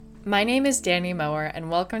My name is Danny Mower,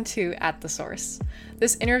 and welcome to At the Source.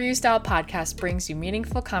 This interview style podcast brings you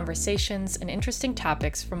meaningful conversations and interesting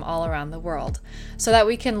topics from all around the world so that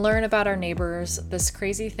we can learn about our neighbors, this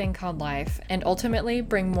crazy thing called life, and ultimately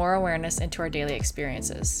bring more awareness into our daily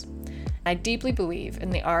experiences. I deeply believe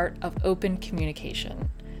in the art of open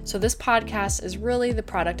communication. So, this podcast is really the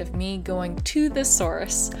product of me going to the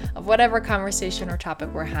source of whatever conversation or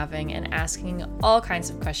topic we're having and asking all kinds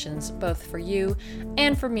of questions, both for you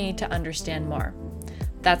and for me to understand more.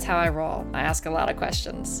 That's how I roll. I ask a lot of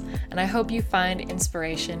questions, and I hope you find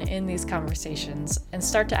inspiration in these conversations and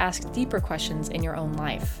start to ask deeper questions in your own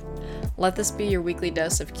life. Let this be your weekly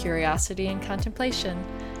dose of curiosity and contemplation,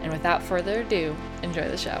 and without further ado, enjoy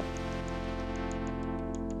the show.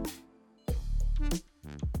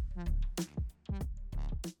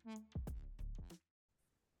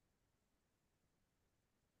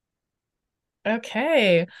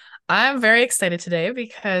 Okay, I'm very excited today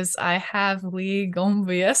because I have Lee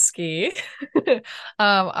Golembiewski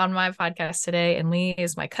on my podcast today, and Lee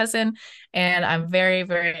is my cousin, and I'm very,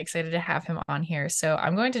 very excited to have him on here. So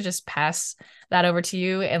I'm going to just pass that over to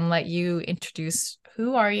you and let you introduce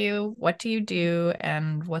who are you, what do you do,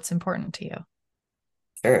 and what's important to you.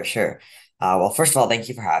 Sure, sure. Well, first of all, thank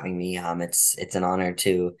you for having me. It's an honor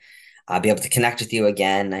to be able to connect with you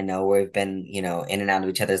again. I know we've been, in and out of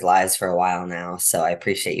each other's lives for a while now, so I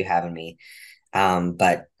appreciate you having me.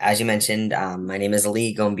 But as you mentioned, my name is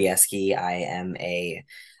Lee Golembiewski. I am a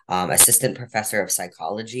assistant professor of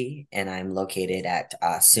psychology, and I'm located at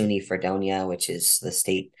SUNY Fredonia, which is the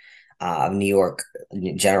state of New York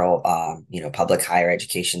general, public higher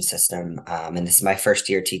education system. And this is my first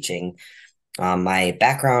year teaching. My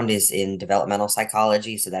background is in developmental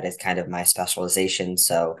psychology, so that is kind of my specialization.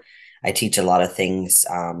 So I teach a lot of things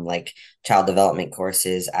like child development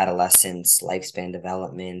courses, adolescence, lifespan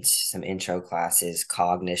development, some intro classes,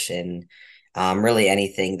 cognition, really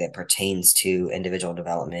anything that pertains to individual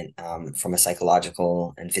development from a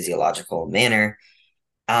psychological and physiological manner.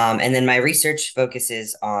 And then my research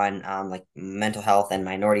focuses on like mental health and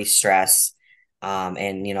minority stress,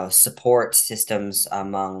 and support systems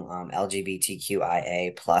among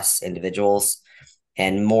LGBTQIA plus individuals.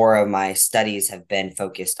 And more of my studies have been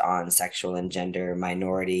focused on sexual and gender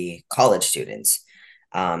minority college students.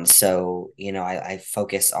 I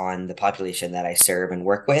focus on the population that I serve and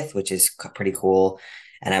work with, which is pretty cool.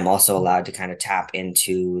 And I'm also allowed to kind of tap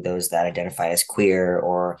into those that identify as queer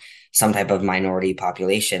or some type of minority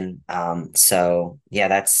population. So yeah,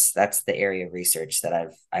 that's the area of research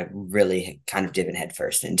that I've really kind of diven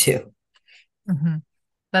headfirst into. hmm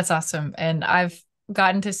That's awesome. And I've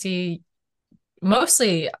gotten to see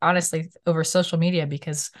mostly honestly over social media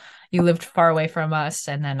because you lived far away from us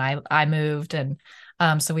and then I moved and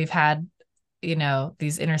so we've had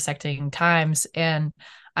these intersecting times and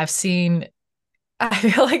I've seen I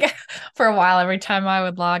feel like for a while every time I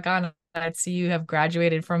would log on I'd see you have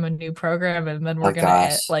graduated from a new program and then we're Oh gonna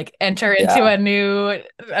gosh. like enter into Yeah.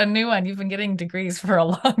 a new one. You've been getting degrees for a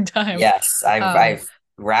long time. Yes. I've um I've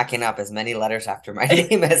racking up as many letters after my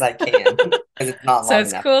name as I can because it's not so long it's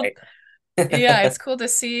enough, cool. right? Yeah, it's cool to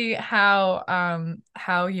see how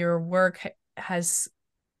your work has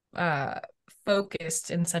uh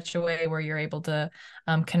focused in such a way where you're able to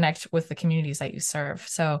connect with the communities that you serve.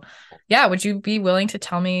 So yeah, would you be willing to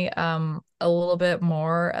tell me a little bit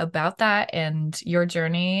more about that and your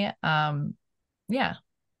journey? Yeah.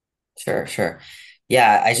 Sure, sure.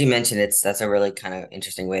 Yeah, as you mentioned, that's a really kind of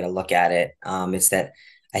interesting way to look at it. Is that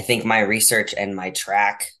I think my research and my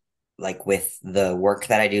track, like with the work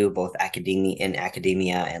that I do, both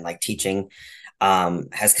academia and like teaching,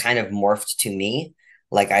 has kind of morphed to me.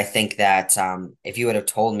 Like I think that if you would have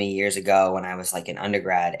told me years ago when I was like an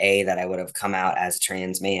undergrad, A, that I would have come out as a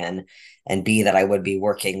trans man, and B, that I would be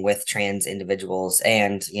working with trans individuals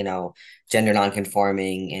and, gender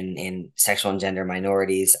nonconforming and sexual and gender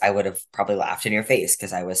minorities, I would have probably laughed in your face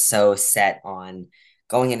because I was so set on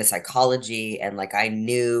going into psychology. And like I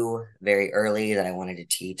knew very early that I wanted to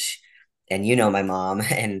teach. And my mom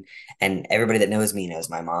and everybody that knows me knows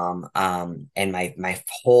my mom. And my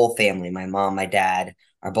whole family, my mom, my dad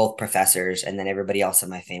are both professors, and then everybody else in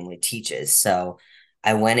my family teaches. So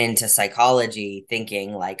I went into psychology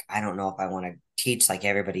thinking like I don't know if I want to teach like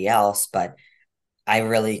everybody else, but I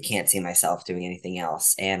really can't see myself doing anything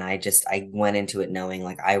else. And I went into it knowing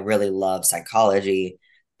like I really love psychology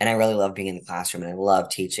and I really love being in the classroom and I love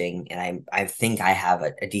teaching. And I think I have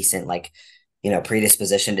a decent like,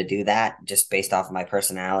 predisposition to do that just based off of my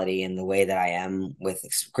personality and the way that I am with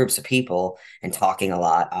groups of people and talking a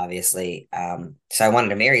lot, obviously. So I wanted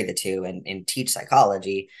to marry the two and teach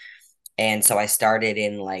psychology. And so I started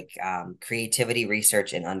in like creativity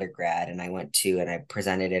research in undergrad, and I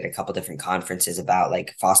presented at a couple different conferences about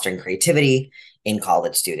like fostering creativity in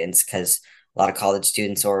college students, because a lot of college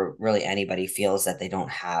students, or really anybody, feels that they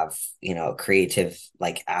don't have, creative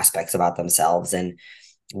like aspects about themselves. And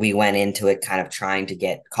we went into it kind of trying to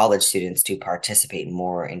get college students to participate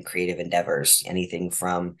more in creative endeavors, anything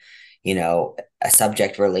from, a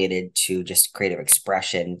subject related to just creative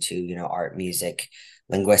expression to, art, music,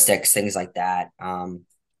 linguistics, things like that. And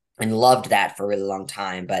loved that for a really long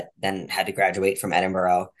time, but then had to graduate from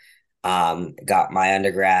Edinburgh, got my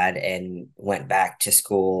undergrad and went back to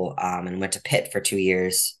school, and went to Pitt for 2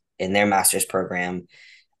 years in their master's program,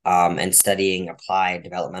 and studying applied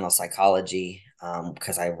developmental psychology,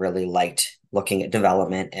 because I really liked looking at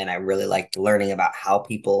development, and I really liked learning about how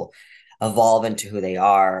people evolve into who they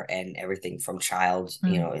are, and everything from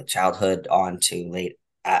childhood on to late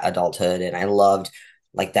adulthood. And I loved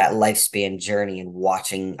like that lifespan journey and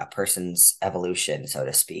watching a person's evolution, so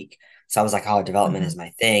to speak. So I was like, oh, development Mm-hmm. is my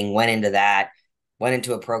thing. Went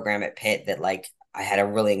into a program at Pitt that like I had a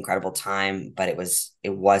really incredible time, but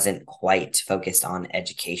it wasn't quite focused on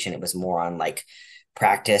education. It was more on like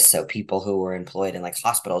practice. So people who were employed in like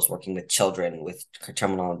hospitals working with children with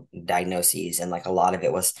terminal diagnoses, and like a lot of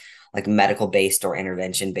it was like medical based or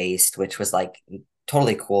intervention based, which was like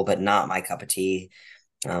totally cool, but not my cup of tea.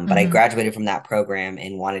 But I Mm-hmm. graduated from that program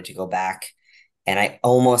and wanted to go back. And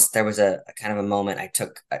there was a kind of a moment. I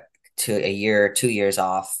took a year, 2 years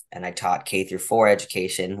off, and I taught K through 4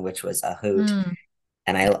 education, which was a hoot. Mm.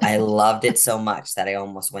 And I loved it so much that I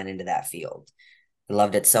almost went into that field. I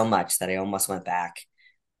loved it so much that I almost went back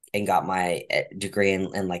and got my degree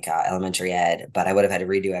in like elementary ed, but I would have had to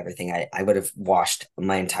redo everything. I would have washed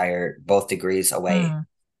my entire both degrees away, Mm.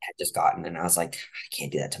 had just gotten, and I was like, I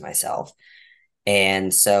can't do that to myself.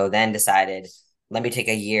 And so then decided, let me take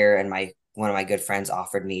a year. And my one of my good friends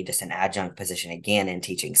offered me just an adjunct position again in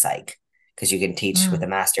teaching psych, because you can teach with a Mm.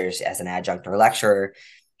 master's as an adjunct or lecturer,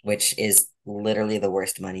 which is literally the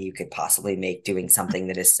worst money you could possibly make doing something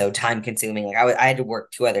that is so time consuming. Like I had to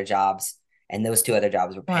work 2 other jobs, and those 2 other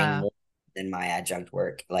jobs were paying Wow. more than my adjunct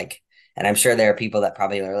work. Like, and I'm sure there are people that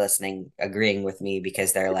probably are listening agreeing with me,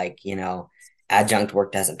 because they're like, adjunct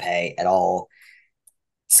work doesn't pay at all.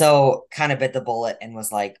 So kind of bit the bullet and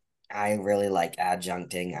was like, I really like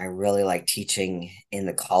adjuncting. I really like teaching in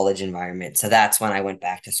the college environment. So that's when I went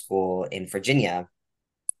back to school in Virginia,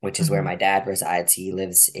 which is where Mm-hmm. my dad resides. He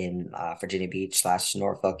lives in Virginia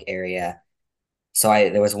Beach/Norfolk area. So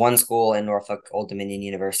there was one school in Norfolk, Old Dominion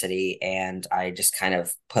University, and I just kind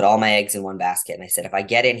of put all my eggs in one basket. And I said, if I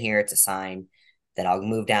get in here, it's a sign that I'll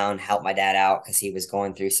move down, help my dad out, because he was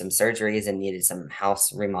going through some surgeries and needed some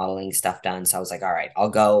house remodeling stuff done. So I was like, all right, I'll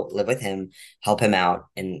go live with him, help him out,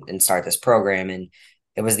 and start this program. And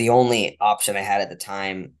it was the only option I had at the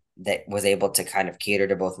time that was able to kind of cater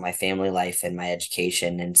to both my family life and my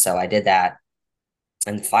education. And so I did that,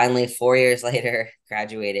 and finally 4 years later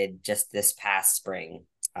graduated just this past spring,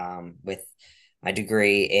 with my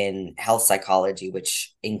degree in health psychology,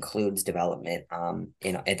 which includes development.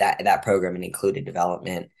 At that program, it included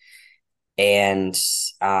development. And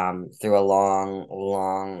through a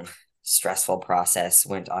long stressful process,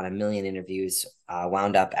 went on a million interviews,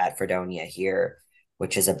 wound up at Fredonia here,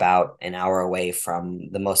 which is about an hour away from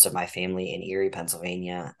the most of my family in Erie,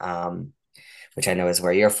 Pennsylvania, which I know is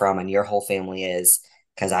where you're from and your whole family is,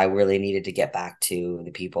 because I really needed to get back to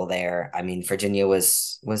the people there. I mean, Virginia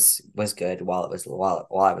was good while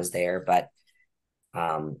I was there, but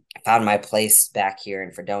I found my place back here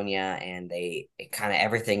in Fredonia, and it kind of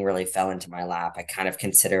everything really fell into my lap. I kind of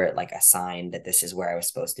consider it like a sign that this is where I was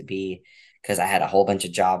supposed to be, because I had a whole bunch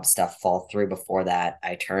of job stuff fall through before that.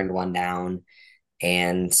 I turned one down,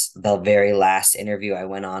 and the very last interview I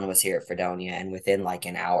went on was here at Fredonia. And within like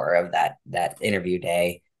an hour of that interview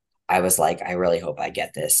day, I was like, I really hope I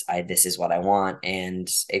get this. This is what I want. And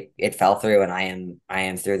it fell through, and I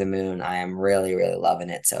am through the moon. I am really, really loving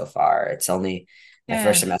it so far. It's only my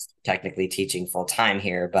first Good. semester technically teaching full time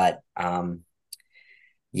here, but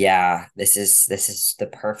yeah, this is the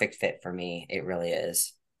perfect fit for me. It really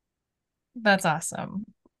is. That's awesome.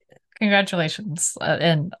 Congratulations,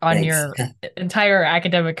 and on Thanks. your entire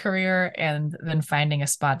academic career, and then finding a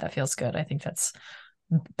spot that feels good. I think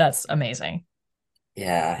that's amazing.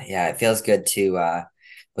 Yeah, yeah, it feels good to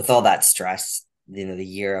with all that stress, the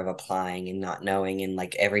year of applying and not knowing, and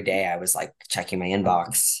like every day I was like checking my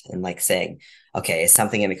inbox and like saying, okay, is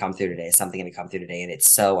something going to come through today? Is something going to come through today? And it's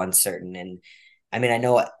so uncertain. And I mean, I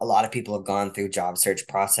know a lot of people have gone through job search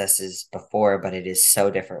processes before, but it is so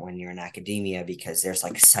different when you're in academia, because there's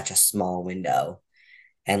like such a small window.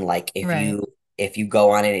 And like Right. if you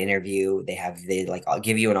go on an interview, they like, I'll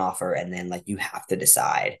give you an offer, and then like you have to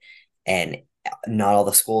decide, and not all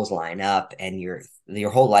the schools line up, and your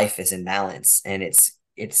whole life is in balance, and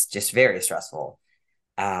it's just very stressful.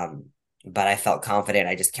 Um, but I felt confident.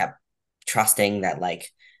 I just kept trusting that like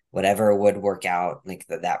whatever would work out, like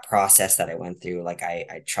that process that I went through, like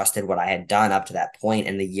I trusted what I had done up to that point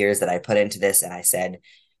and the years that I put into this. And I said,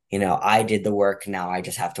 I did the work. Now I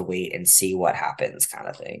just have to wait and see what happens, kind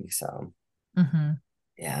of thing. So Mm-hmm.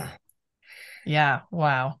 yeah. Yeah.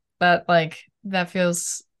 Wow. That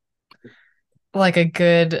feels like a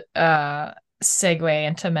good segue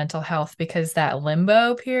into mental health because that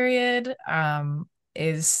limbo period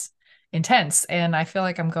is intense, and I feel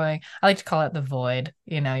like I like to call it the void.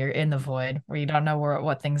 You're in the void where you don't know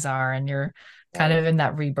what things are, and you're kind Right. of in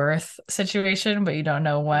that rebirth situation, but you don't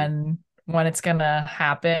know when it's gonna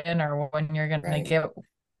happen or when you're gonna Right. get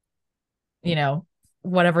you know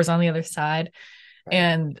whatever's on the other side. Right.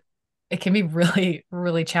 And it can be really,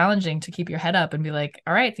 really challenging to keep your head up and be like,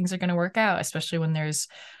 all right, things are going to work out, especially when there's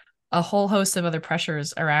a whole host of other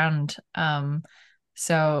pressures around.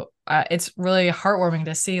 So it's really heartwarming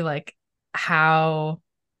to see like how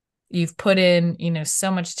you've put in, so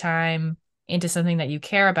much time into something that you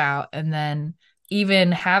care about. And then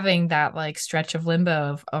even having that like stretch of limbo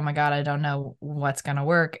of, oh my God, I don't know what's going to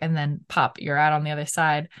work. And then pop, you're out on the other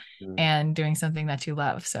side Mm. and doing something that you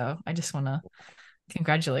love. So I just want to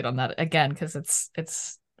congratulate on that again because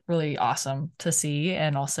it's really awesome to see,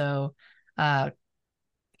 and also uh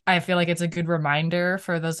I feel like it's a good reminder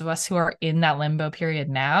for those of us who are in that limbo period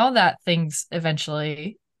now that things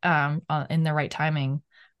eventually in the right timing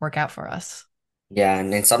work out for us. Yeah,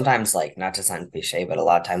 and then sometimes, like, not to sound cliche, but a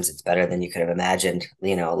lot of times it's better than you could have imagined.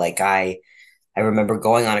 Like I remember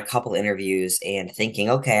going on a couple interviews and thinking,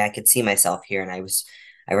 okay, I could see myself here. And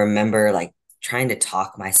I remember like trying to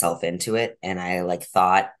talk myself into it. And I like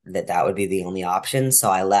thought that that would be the only option. So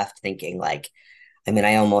I left thinking like, I mean,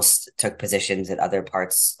 I almost took positions at other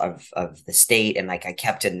parts of the state, and like I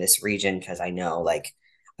kept in this region because I know like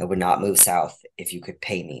I would not move south if you could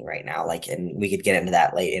pay me right now. Like, and we could get into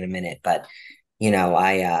that late in a minute, but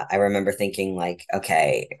I remember thinking like,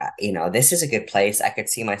 okay, this is a good place. I could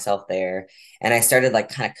see myself there. And I started like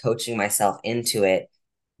kind of coaching myself into it.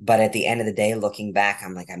 But at the end of the day, looking back,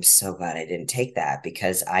 I'm like, I'm so glad I didn't take that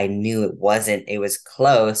because I knew it was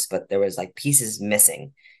close, but there was like pieces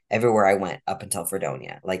missing everywhere I went up until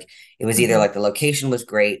Fredonia. Like it was either Mm-hmm. like the location was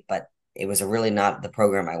great, but it was really not the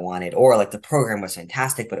program I wanted, or like the program was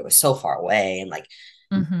fantastic, but it was so far away. And like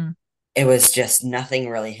Mm-hmm. it was just nothing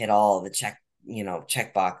really hit all the check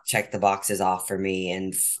the boxes off for me.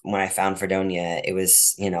 And when I found Fredonia, it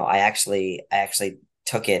was, I actually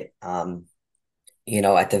took it,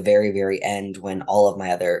 at the very, very end when all of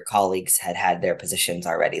my other colleagues had their positions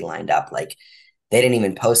already lined up. Like they didn't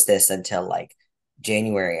even post this until like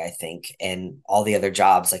January, I think. And all the other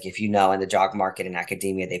jobs, like if in the job market in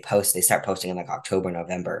academia, they start posting in like October,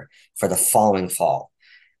 November for the following fall,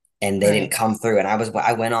 and they didn't Right. come through. And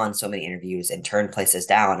I went on so many interviews and turned places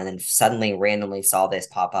down, and then suddenly randomly saw this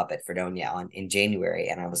pop up at Fredonia in January,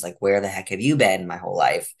 and I was like, where the heck have you been my whole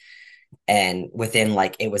life? And within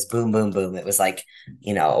like it was boom, boom, boom. It was like,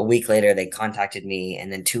 a week later they contacted me,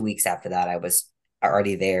 and then 2 weeks after that I was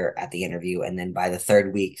already there at the interview, and then by the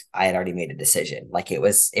third week I had already made a decision. Like it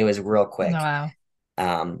was real quick. Wow.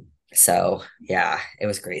 So yeah, it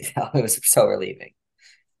was great though. It was so relieving.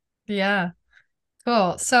 Yeah.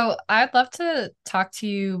 Cool. So I'd love to talk to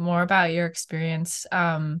you more about your experience,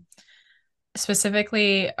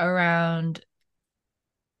 specifically around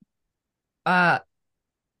uh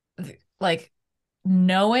like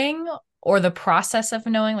knowing or the process of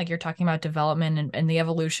knowing, like you're talking about development and the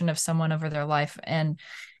evolution of someone over their life, and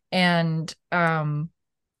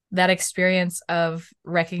that experience of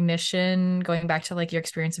recognition, going back to like your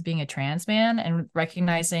experience of being a trans man and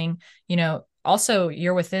recognizing, also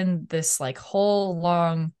you're within this like whole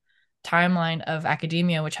long timeline of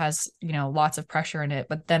academia, which has, lots of pressure in it.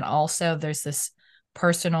 But then also there's this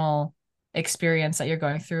personal experience that you're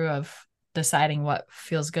going through of deciding what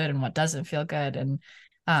feels good and what doesn't feel good. And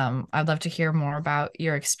I'd love to hear more about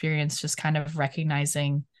your experience, just kind of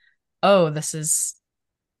recognizing, oh, this is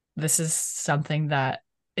something that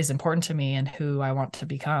is important to me and who I want to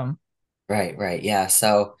become. Right, right. Yeah.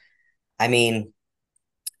 So I mean,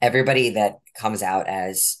 everybody that comes out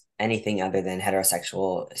as anything other than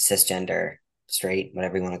heterosexual, cisgender, straight,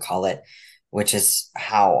 whatever you want to call it, which is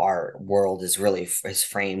how our world is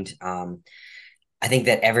framed. I think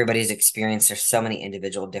that everybody's experience, there's so many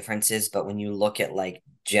individual differences, but when you look at like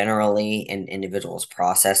generally an individual's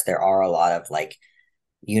process, there are a lot of like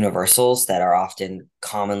universals that are often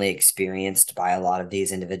commonly experienced by a lot of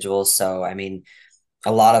these individuals. So, I mean,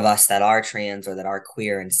 a lot of us that are trans or that are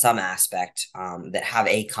queer in some aspect, that have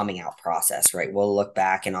a coming out process, right? We'll look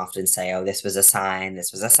back and often say, oh, this was a sign,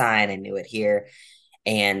 this was a sign, I knew it here.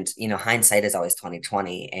 And, hindsight is always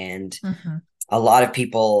 2020. And Hmm. a lot of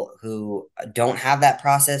people who don't have that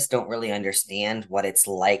process don't really understand what it's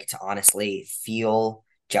like to honestly feel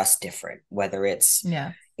just different, whether it's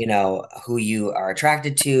Yeah. who you are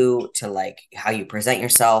attracted to like how you present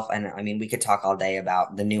yourself. And I mean, we could talk all day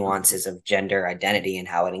about the nuances of gender identity and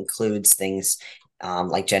how it includes things,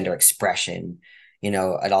 like gender expression.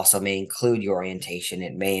 It also may include your orientation.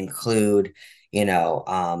 It may include,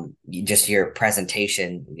 just your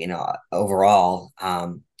presentation, overall.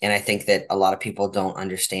 And I think that a lot of people don't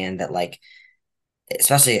understand that, like,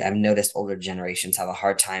 especially I've noticed older generations have a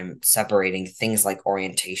hard time separating things like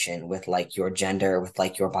orientation with like your gender, with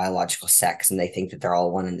like your biological sex, and they think that they're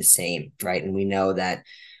all one and the same, right? And we know that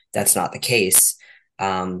that's not the case.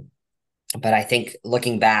 Um, but I think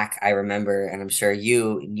looking back, I remember, and I'm sure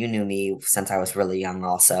you knew me since I was really young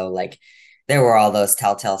also, like there were all those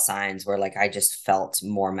telltale signs where like I just felt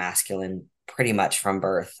more masculine pretty much from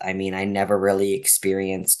birth. I mean, I never really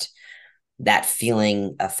experienced that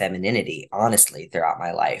feeling of femininity, honestly, throughout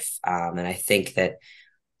my life. And I think that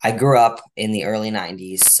I grew up in the early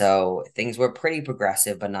 90s, so things were pretty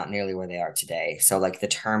progressive, but not nearly where they are today. So, like the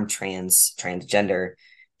term transgender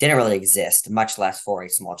didn't really exist, much less for a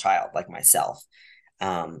small child like myself.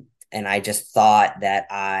 And I just thought that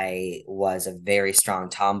I was a very strong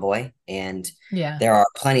tomboy, and Yeah. there are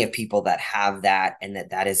plenty of people that have that, and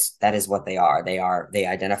that is what they are. They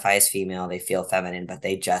identify as female, they feel feminine, but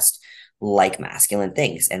they just like masculine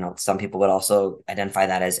things. And some people would also identify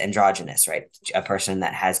that as androgynous, right? A person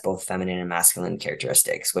that has both feminine and masculine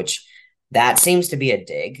characteristics, which that seems to be a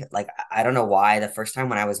dig. Like, I don't know why. The first time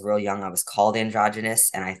when I was real young, I was called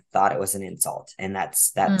androgynous and I thought it was an insult. And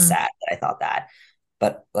that's Mm. sad that I thought that.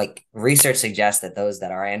 But like research suggests that those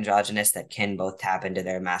that are androgynous that can both tap into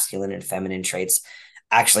their masculine and feminine traits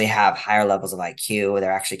actually have higher levels of IQ.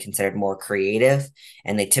 They're actually considered more creative,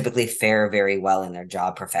 and they typically fare very well in their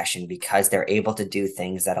job profession because they're able to do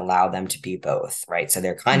things that allow them to be both, right? So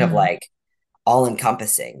they're kind of Mm. like all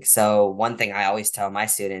encompassing. So one thing I always tell my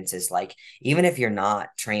students is like, even if you're not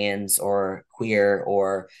trans or queer,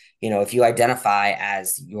 or, if you identify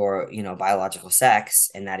as your, biological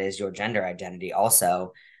sex, and that is your gender identity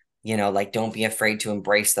also, like don't be afraid to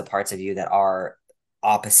embrace the parts of you that are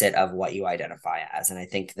opposite of what you identify as. And I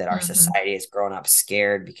think that our Hmm. society has grown up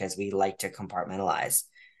scared because we like to compartmentalize,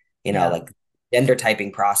 Yeah. like gender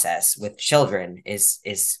typing process with children is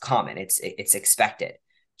common. It's expected.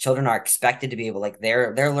 Children are expected to be able, like,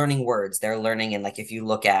 they're learning words, they're learning. And like if you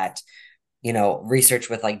look at research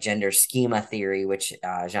with like gender schema theory, which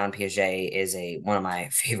Jean Piaget is a one of my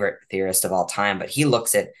favorite theorists of all time, but he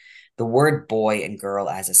looks at the word boy and girl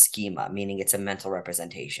as a schema, meaning it's a mental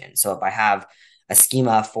representation. So if I have a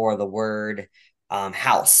schema for the word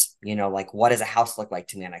house, like what does a house look like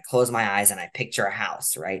to me? And I close my eyes and I picture a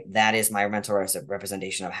house, right? That is my mental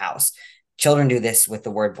representation of house. Children do this with the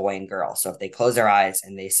word boy and girl. So if they close their eyes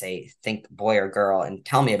and they say, think boy or girl and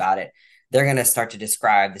tell me about it, they're going to start to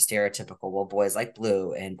describe the stereotypical, well, boys like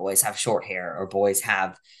blue and boys have short hair, or boys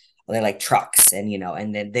have, they like trucks. And,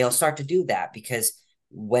 and then they'll start to do that because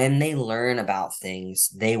when they learn about things,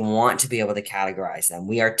 they want to be able to categorize them.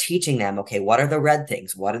 We are teaching them, okay, what are the red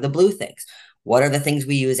things? What are the blue things? What are the things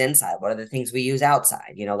we use inside? What are the things we use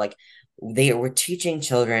outside? Like they were teaching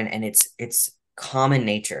children, and it's common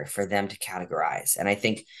nature for them to categorize. And I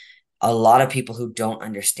think a lot of people who don't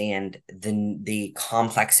understand the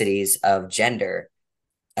complexities of gender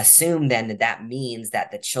assume then that that means that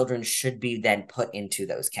the children should be then put into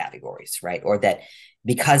those categories, right? Or that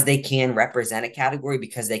because they can represent a category,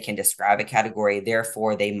 because they can describe a category,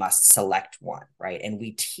 therefore they must select one, right? And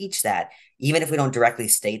we teach that, even if we don't directly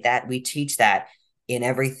state that, we teach that in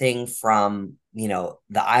everything from, the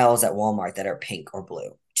aisles at Walmart that are pink or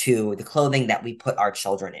blue, to the clothing that we put our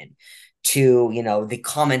children in, to, the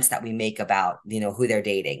comments that we make about, who they're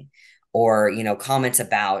dating, or comments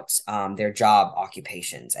about their job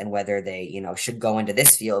occupations and whether they should go into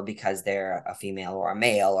this field because they're a female or a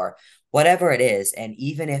male or whatever it is. And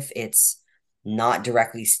even if it's not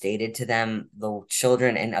directly stated to them, the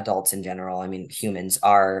children and adults in general, I mean humans,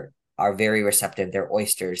 are very receptive. They're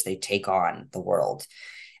oysters. They take on the world.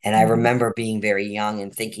 And I Mm. remember being very young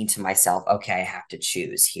and thinking to myself, okay, I have to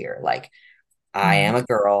choose here. Like, I Mm. am a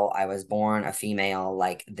girl. I was born a female.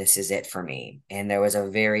 Like, this is it for me. And there was a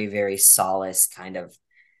very, very solace kind of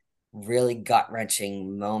really gut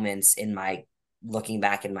wrenching moments in my looking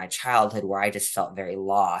back in my childhood where I just felt very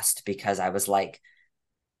lost because I was like,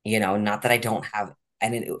 not that I don't have,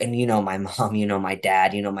 and my mom, my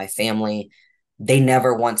dad, my family, they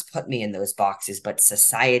never once put me in those boxes, but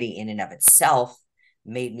society in and of itself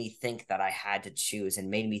made me think that I had to choose and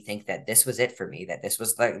made me think that this was it for me, that this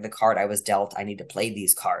was the card I was dealt. I need to play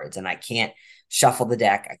these cards and I can't shuffle the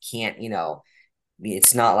deck. I can't,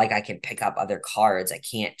 it's not like I can pick up other cards. I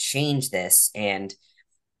can't change this. And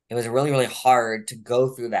it was really, really hard to go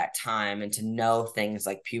through that time and to know things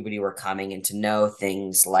like puberty were coming and to know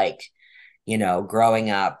things like, growing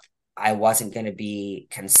up, I wasn't going to be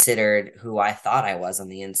considered who I thought I was on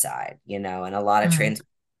the inside, and a lot of Mm. trans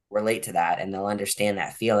relate to that and they'll understand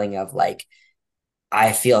that feeling of like,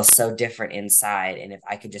 I feel so different inside. And if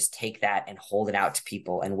I could just take that and hold it out to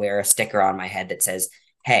people and wear a sticker on my head that says,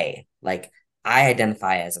 hey, like I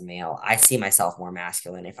identify as a male, I see myself more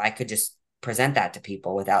masculine. If I could just present that to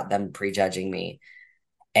people without them prejudging me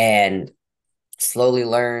and slowly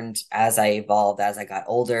learned as I evolved, as I got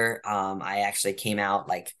older. I actually came out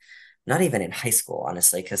like not even in high school,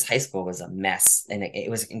 honestly, because high school was a mess and it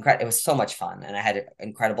was incredible. It was so much fun. And I had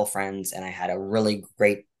incredible friends and I had a really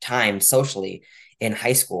great time socially in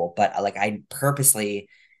high school. But like I purposely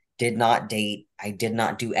did not date. I did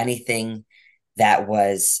not do anything that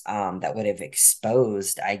would have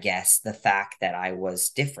exposed, I guess, the fact that I was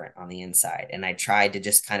different on the inside. And I tried to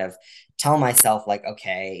just kind of tell myself, like,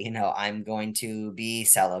 okay, I'm going to be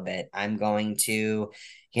celibate. I'm going to,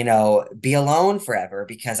 be alone forever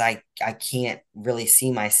because I can't really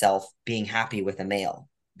see myself being happy with a male,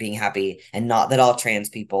 being happy, and not that all trans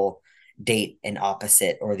people date an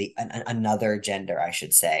opposite or another gender, I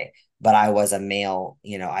should say. But I was a male,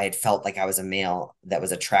 I had felt like I was a male that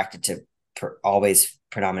was attracted to always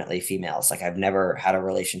predominantly females. Like I've never had a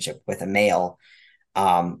relationship with a male.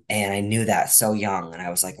 And I knew that so young. And I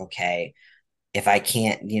was like, okay, if I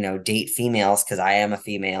can't, date females because I am a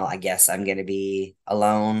female, I guess I'm going to be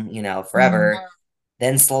alone, Mm. forever.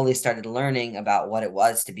 Then slowly started learning about what it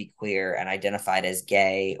was to be queer and identified as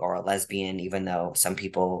gay or a lesbian, even though some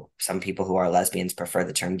people who are lesbians prefer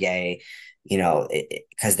the term gay,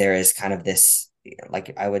 because there is kind of this,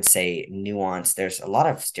 like I would say, nuance. There's a lot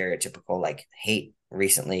of stereotypical like hate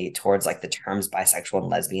recently towards like the terms bisexual and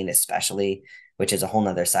lesbian, especially, which is a whole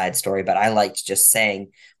nother side story. But I liked just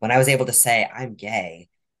saying when I was able to say I'm gay,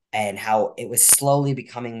 and how it was slowly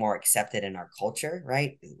becoming more accepted in our culture,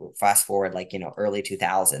 right? Fast forward like, early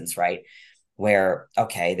 2000s, right? Where,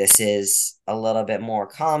 okay, this is a little bit more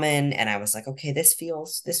common. And I was like, okay, this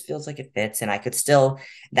feels like it fits. And I could still,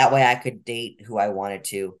 that way I could date who I wanted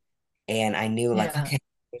to. And I knew like, Yeah. okay,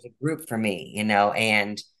 there's a group for me,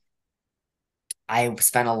 and I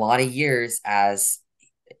spent a lot of years as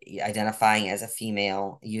identifying as a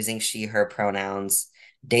female, using she, her pronouns,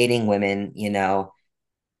 dating women,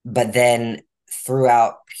 but then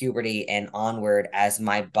throughout puberty and onward, as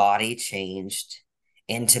my body changed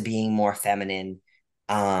into being more feminine,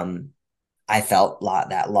 um, I felt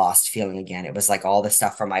that lost feeling again. It was like all the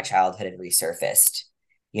stuff from my childhood had resurfaced,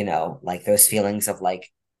 like those feelings of like,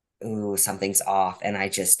 ooh, something's off. And I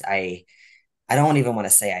don't even want to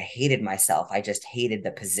say I hated myself. I just hated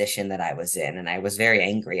the position that I was in. And I was very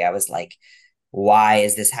angry. I was like, why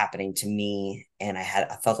is this happening to me? And I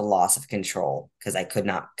felt a loss of control because I could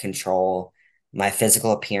not control my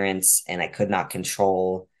physical appearance and I could not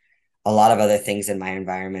control a lot of other things in my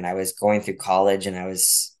environment. I was going through college and I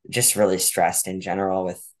was just really stressed in general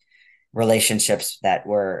with relationships that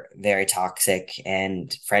were very toxic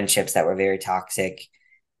and friendships that were very toxic.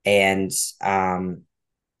 And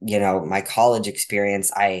my college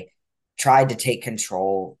experience, I tried to take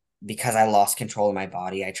control because I lost control of my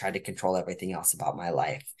body. I tried to control everything else about my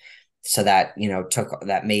life. So that,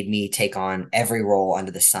 that made me take on every role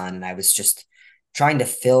under the sun. And I was just trying to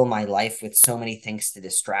fill my life with so many things to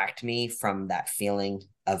distract me from that feeling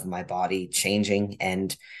of my body changing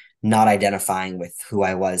and not identifying with who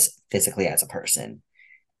I was physically as a person.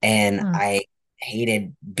 And Mm. I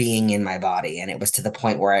hated being in my body. And it was to the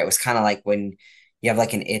point where it was kind of like when you have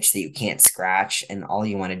like an itch that you can't scratch and all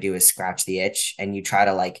you want to do is scratch the itch and you try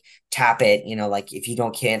to like tap it, like if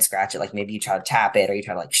you can't scratch it, like maybe you try to tap it or you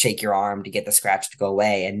try to like shake your arm to get the scratch to go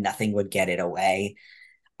away and nothing would get it away.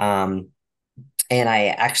 Um, and I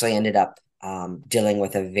actually ended up dealing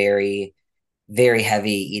with a very, very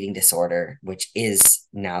heavy eating disorder, which is,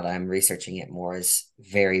 now that I'm researching it more, is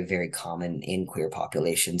very, very common in queer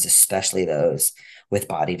populations, especially those with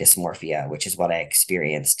body dysmorphia, which is what I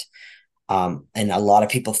experienced. And a lot of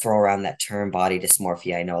people throw around that term body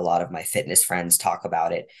dysmorphia. I know a lot of my fitness friends talk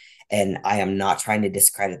about it. And I am not trying to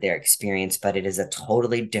discredit their experience, but it is a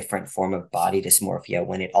totally different form of body dysmorphia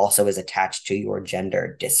when it also is attached to your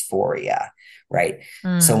gender dysphoria, right?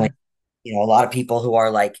 So when, Mm, a lot of people who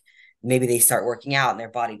are like, maybe they start working out and their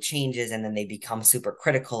body changes and then they become super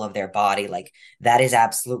critical of their body, like that is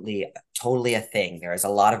absolutely totally a thing. There is a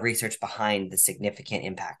lot of research behind the significant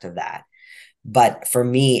impact of that. But for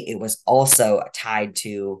me, it was also tied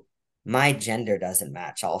to my gender doesn't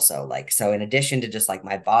match also. Like, so in addition to just like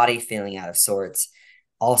my body feeling out of sorts,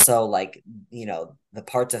 also like, the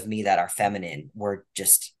parts of me that are feminine were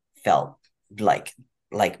just felt like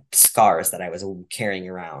scars that I was carrying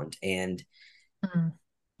around. And mm,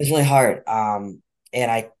 it was really hard.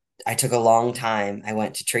 And I took a long time. I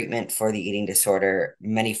went to treatment for the eating disorder,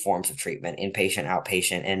 many forms of treatment, inpatient,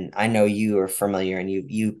 outpatient. And I know you are familiar and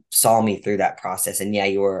you saw me through that process. And yeah,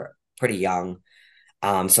 you were pretty young.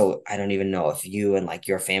 So I don't even know if you and like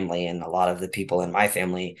your family and a lot of the people in my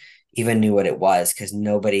family even knew what it was, because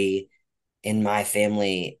nobody in my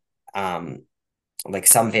family, um, like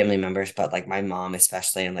some family members, but like my mom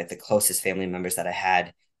especially, and like the closest family members that I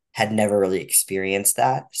had never really experienced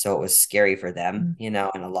that. So it was scary for them,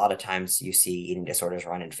 mm. and a lot of times you see eating disorders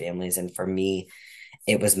run in families. And for me,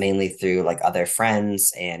 it was mainly through like other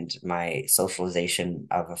friends and my socialization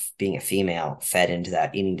of being a female fed into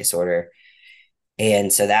that eating disorder.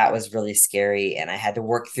 And so that was really scary. And I had to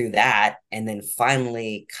work through that. And then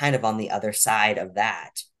finally, kind of on the other side of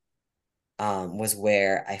that, was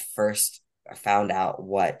where I first found out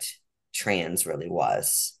what trans really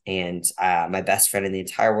was. And my best friend in the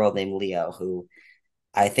entire world named Leo, who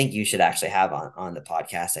I think you should actually have on the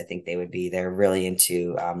podcast. I think they're really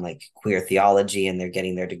into like queer theology, and they're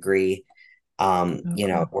getting their degree. Oh,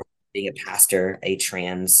 cool. Or being a pastor, a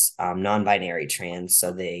trans, non-binary trans.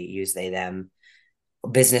 So they use they, them,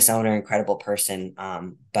 business owner, incredible person.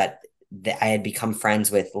 But I had become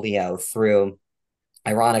friends with Leo through,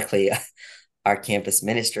 ironically, our campus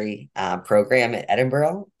ministry program at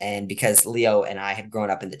Edinburgh. And because Leo and I had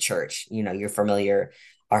grown up in the church, you're familiar,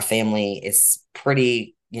 our family is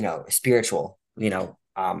pretty, spiritual,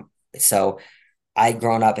 so I'd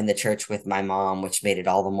grown up in the church with my mom, which made it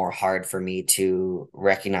all the more hard for me to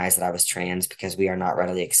recognize that I was trans, because we are not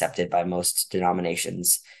readily accepted by most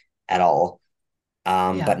denominations at all.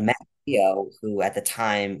 Yeah. But met Leo, who at the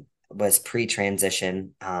time was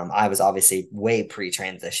pre-transition. I was obviously way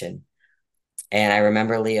pre-transition. And I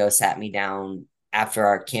remember Leo sat me down after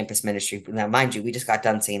our campus ministry. Now, mind you, we just got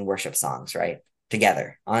done singing worship songs, right?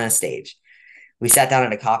 Together on a stage. We sat down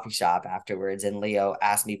at a coffee shop afterwards, and Leo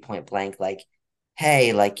asked me point blank, like,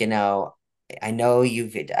 hey, like, I know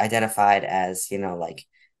you've identified as, like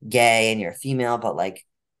gay and you're a female, but like,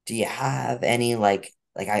 do you have any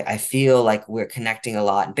I feel like we're connecting a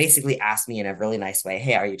lot, and basically asked me in a really nice way,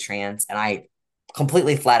 hey, are you trans? And I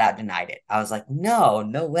completely flat out denied it. I was like, no,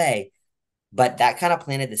 no way. But that kind of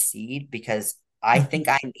planted the seed, because I think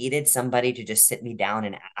I needed somebody to just sit me down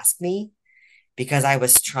and ask me, because I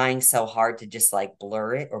was trying so hard to just like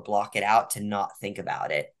blur it or block it out, to not think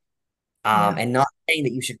about it. Yeah. And not saying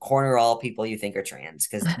that you should corner all people you think are trans,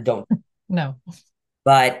 because don't, No.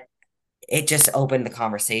 but it just opened the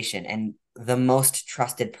conversation. And the most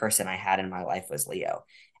trusted person I had in my life was Leo.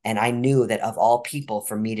 And I knew that of all people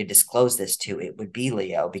for me to disclose this to, it would be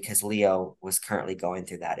Leo, because Leo was currently going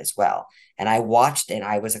through that as well. And I watched, and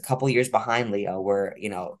I was a couple years behind Leo. We're,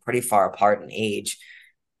 pretty far apart in age.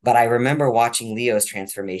 But I remember watching Leo's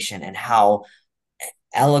transformation and how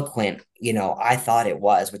eloquent, I thought it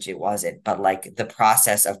was, which it wasn't, but like the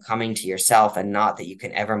process of coming to yourself, and not that you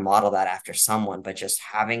can ever model that after someone, but just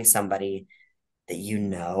having somebody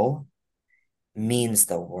that means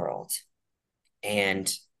the world.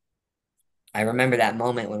 And I remember that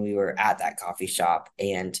moment when we were at that coffee shop,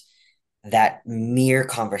 and that mere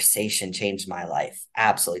conversation changed my life,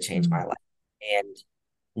 absolutely changed Mm, my life. And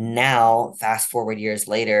now, fast forward years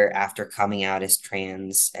later, after coming out as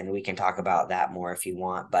trans, and we can talk about that more if you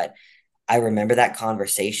want, but I remember that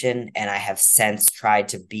conversation, and I have since tried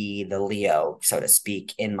to be the Leo, so to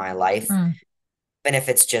speak, in my life, mm. even if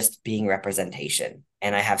it's just being representation.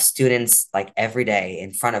 And I have students like every day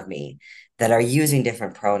in front of me that are using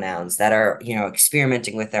different pronouns, that are,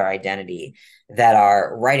 experimenting with their identity, that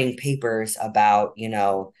are writing papers about,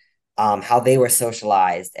 how they were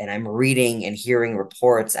socialized. And I'm reading and hearing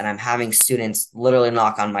reports, and I'm having students literally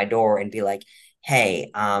knock on my door and be like, hey,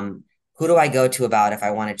 who do I go to about if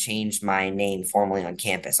I want to change my name formally on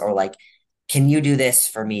campus? Or like, can you do this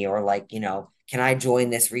for me? Or like, can I join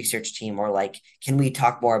this research team? Or like, can we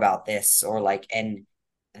talk more about this? Or like, and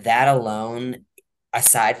that alone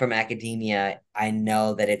aside from academia, I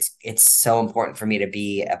know that it's so important for me to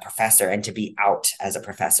be a professor and to be out as a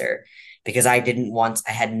professor because I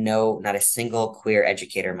had not a single queer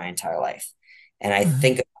educator my entire life. And I Mhm.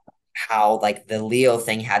 think of how like the Leo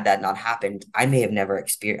thing, had that not happened, I may have never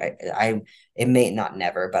experienced it may not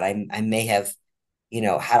never, but I may have,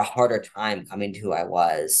 had a harder time coming to who I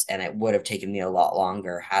was. And it would have taken me a lot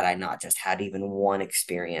longer had I not just had even one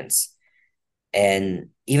experience.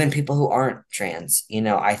 And even people who aren't trans,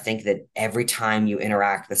 I think that every time you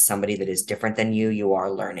interact with somebody that is different than you are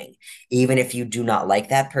learning. Even if you do not like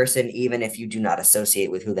that person, even if you do not associate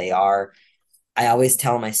with who they are, I always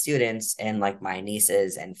tell my students and like my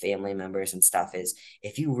nieces and family members and stuff is,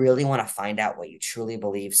 if you really want to find out what you truly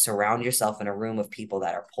believe, surround yourself in a room of people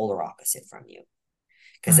that are polar opposite from you.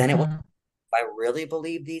 Because then it will, Mhm. I really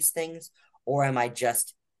believe these things, or am I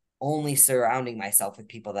just only surrounding myself with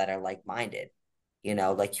people that are like-minded?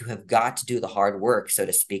 Like you have got to do the hard work, so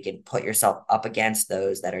to speak, and put yourself up against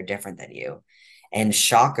those that are different than you. And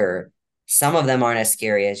shocker, some of them aren't as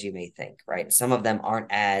scary as you may think, right? Some of them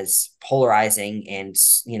aren't as polarizing and,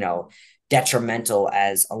 detrimental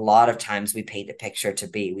as a lot of times we paint the picture to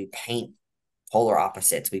be. We paint polar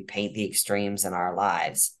opposites, we paint the extremes in our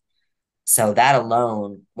lives. So that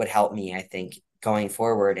alone would help me, I think, going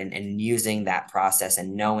forward and using that process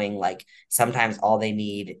and knowing like sometimes all they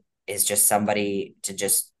need is just somebody to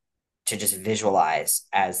just visualize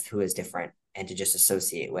as who is different and to just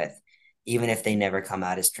associate with. Even if they never come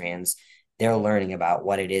out as trans, they're learning about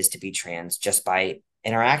what it is to be trans just by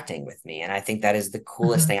interacting with me. And I think that is the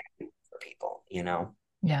coolest Mhm. thing I can do for people.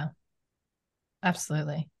 Yeah,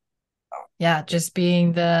 absolutely. So, Yeah, yeah. just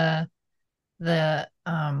being the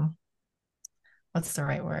what's the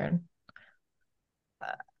right word?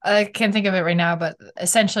 I can't think of it right now, but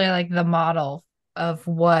essentially like the model of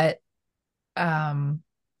what um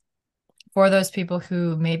for those people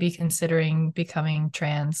who may be considering becoming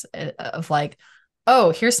trans, of like,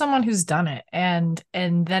 oh, here's someone who's done it, and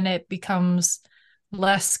then it becomes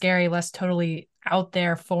less scary, less totally out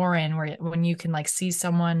there foreign, where when you can like see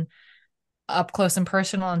someone up close and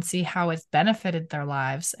personal and see how it's benefited their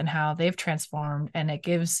lives and how they've transformed, and it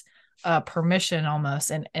gives permission almost,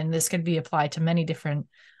 and this could be applied to many different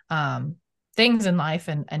um things in life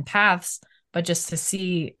and paths, but just to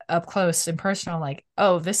see up close and personal, like,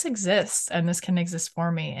 oh, this exists and this can exist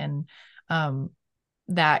for me, and um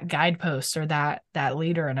that guidepost or that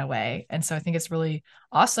leader in a way. And so I think it's really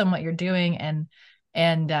awesome what you're doing. And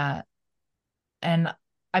and uh and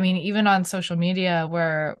I mean, even on social media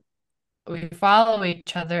where we follow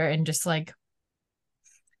each other and just like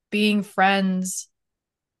being friends,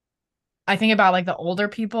 I think about like the older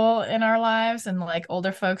people in our lives and like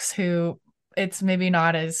older folks who it's maybe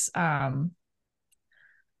not as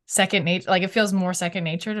second nature, like it feels more second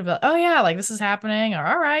nature to be like, oh yeah, like this is happening, or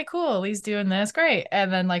all right, cool, he's doing this, great.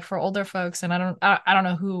 And then like for older folks, and I don't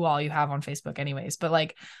know who all you have on Facebook anyways, but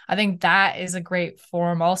like I think that is a great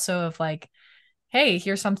form also of like, hey,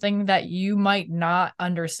 here's something that you might not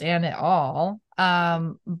understand at all,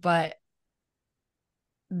 but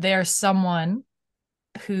there's someone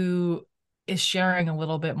who is sharing a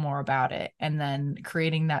little bit more about it, and then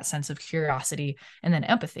creating that sense of curiosity and then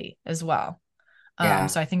empathy as well. Yeah.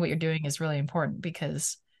 So I think what you're doing is really important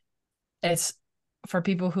because it's for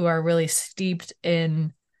people who are really steeped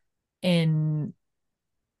in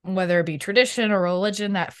whether it be tradition or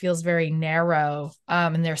religion that feels very narrow,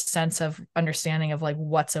 in their sense of understanding of like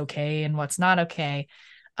what's okay and what's not okay.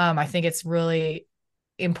 I think it's really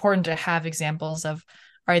important to have examples of,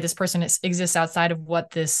 all right, this person exists outside of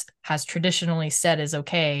what this has traditionally said is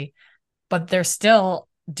okay, but they're still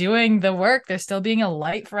doing the work, they're still being a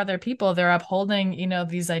light for other people, they're upholding,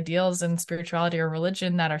 these ideals and spirituality or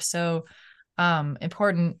religion that are so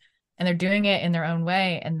important, and they're doing it in their own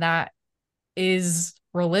way, and that is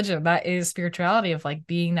religion, that is spirituality, of like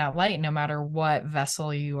being that light no matter what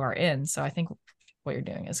vessel you are in. So I think what you're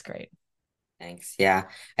doing is great. Thanks. Yeah.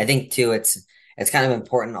 I think too it's kind of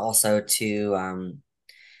important also to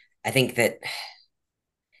I think that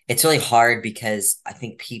it's really hard because I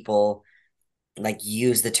think people like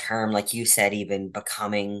use the term, like you said, even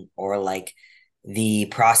becoming, or like the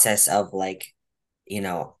process of like,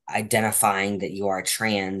 identifying that you are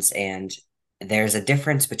trans. And there's a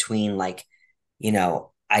difference between like,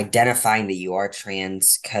 identifying that you are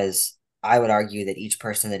trans, because I would argue that each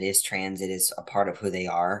person that is trans, it is a part of who they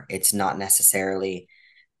are. It's not necessarily,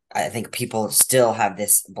 I think people still have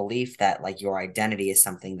this belief that like your identity is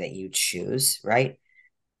something that you choose, right?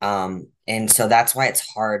 And so that's why it's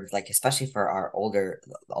hard, like, especially for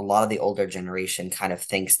a lot of the older generation kind of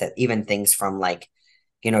thinks that even things from like,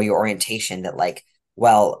 your orientation, that like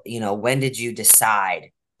well, when did you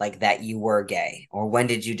decide like that you were gay? Or when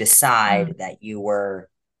did you decide Mm. that you were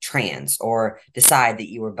trans or decide that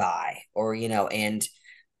you were bi? Or, and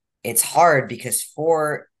it's hard because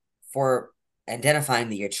for identifying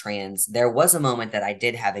that you're trans, there was a moment that I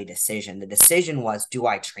did have a decision. The decision was, do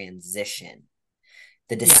I transition?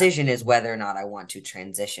 The Yeah. decision is whether or not I want to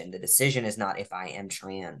transition. The decision is not if I am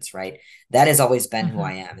trans, right? That has always been who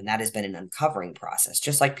I Hmm. am. And that has been an uncovering process,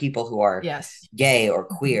 just like people who are Yes. gay or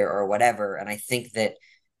Hmm. queer or whatever. And I think that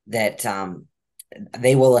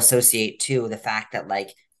they will associate too the fact that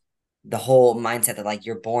like the whole mindset that like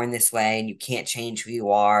you're born this way and you can't change who you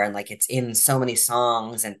are, and like it's in so many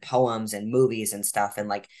songs and poems and movies and stuff, and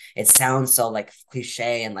like it sounds so like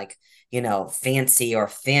cliche and like fancy or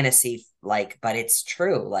fantasy, like, but it's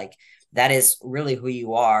true. Like that is really who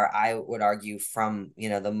you are, I would argue, from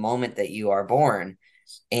the moment that you are born,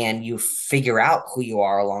 and you figure out who you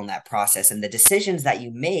are along that process. And the decisions that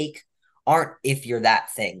you make aren't if you're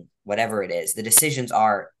that thing, whatever it is. The decisions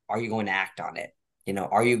are you going to act on it?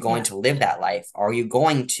 Are you going Yeah. to live that life? Are you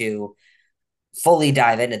going to fully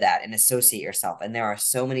dive into that and associate yourself? And there are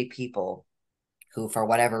so many people who, for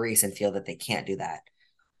whatever reason, feel that they can't do that,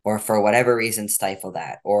 or for whatever reason stifle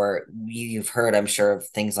that. Or you've heard, I'm sure, of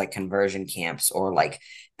things like conversion camps, or like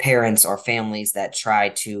parents or families that try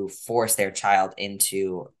to force their child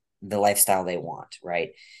into the lifestyle they want,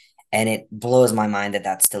 right? And it blows my mind that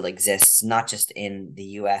that still exists, not just in the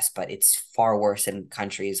US, but it's far worse in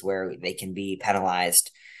countries where they can be penalized,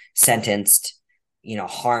 sentenced,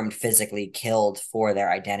 harmed physically, killed for their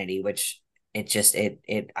identity, which I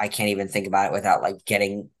can't even think about it without like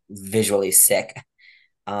getting visually sick.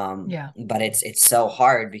 Yeah. But it's so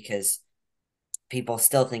hard because people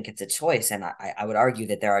still think it's a choice. And I would argue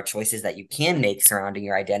that there are choices that you can make surrounding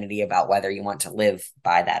your identity about whether you want to live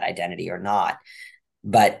by that identity or not.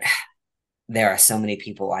 But there are so many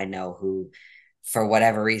people I know who, for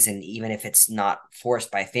whatever reason, even if it's not forced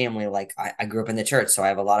by family, like I grew up in the church, so I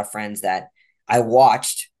have a lot of friends that I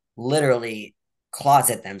watched literally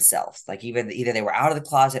closet themselves. Like either they were out of the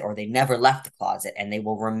closet or they never left the closet, and they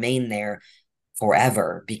will remain there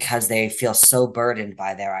forever because they feel so burdened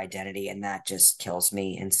by their identity, and that just kills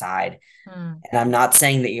me inside. Mm. And I'm not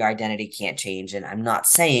saying that your identity can't change. And I'm not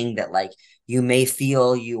saying that like you may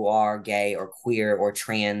feel you are gay or queer or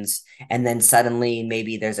trans, and then suddenly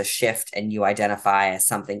maybe there's a shift and you identify as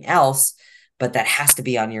something else, but that has to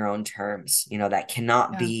be on your own terms. That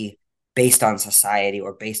cannot Yeah. be based on society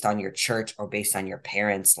or based on your church or based on your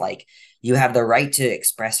parents. Like you have the right to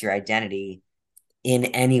express your identity in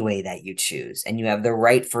any way that you choose, and you have the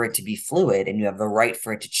right for it to be fluid, and you have the right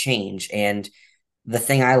for it to change. And the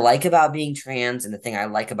thing I like about being trans, and the thing I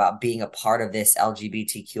like about being a part of this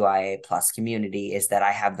LGBTQIA plus community, is that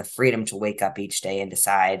I have the freedom to wake up each day and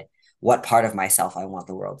decide what part of myself I want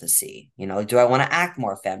the world to see. Do I want to act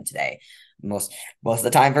more femme today? Most of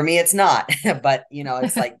the time for me it's not. But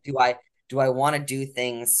it's like, do I want to do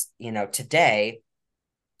things, today,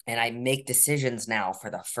 and I make decisions now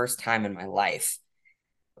for the first time in my life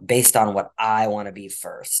based on what I want to be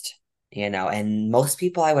first. And most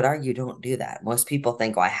people, I would argue, don't do that. Most people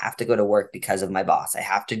think, oh, I have to go to work because of my boss. I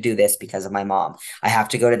have to do this because of my mom. I have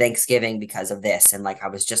to go to Thanksgiving because of this. And like I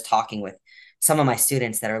was just talking with some of my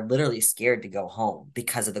students that are literally scared to go home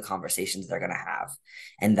because of the conversations they're going to have.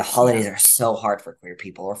 And the Yeah. holidays are so hard for queer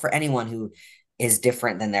people or for anyone who is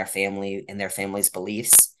different than their family and their family's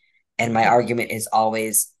beliefs. And my Yeah. argument is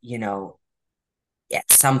always,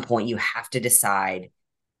 at some point you have to decide,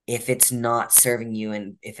 if it's not serving you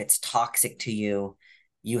and if it's toxic to you,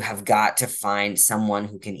 you have got to find someone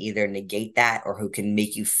who can either negate that or who can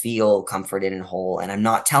make you feel comforted and whole. And I'm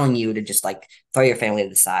not telling you to just like throw your family to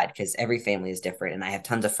the side, because every family is different. And I have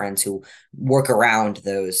tons of friends who work around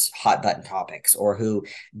those hot button topics, or who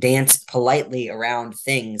dance politely around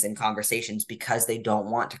things and conversations because they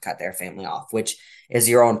don't want to cut their family off, which is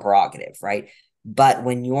your own prerogative, right? But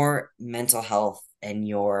when your mental health and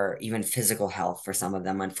your even physical health, for some of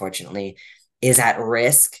them, unfortunately, is at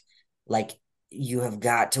risk, like you have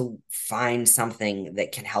got to find something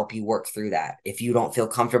that can help you work through that. If you don't feel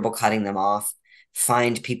comfortable cutting them off,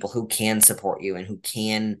 find people who can support you and who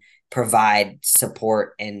can provide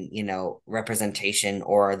support and, representation,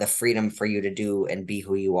 or the freedom for you to do and be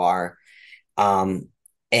who you are. Um,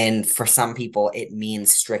 and for some people, it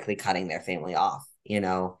means strictly cutting their family off.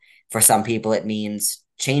 For some people, it means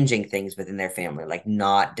changing things within their family, like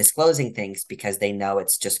not disclosing things because they know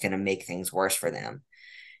it's just going to make things worse for them.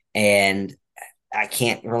 And I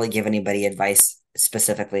can't really give anybody advice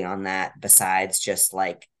specifically on that, besides just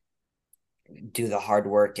like do the hard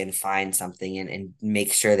work and find something, and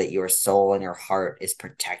make sure that your soul and your heart is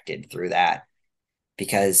protected through that.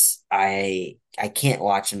 because I can't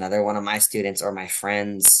watch another one of my students or my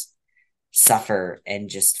friends suffer and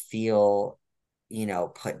just feel,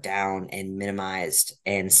 put down and minimized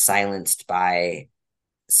and silenced by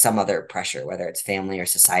some other pressure, whether it's family or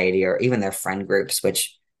society or even their friend groups,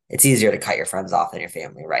 which it's easier to cut your friends off than your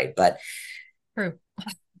family, right? But True.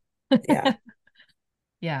 yeah.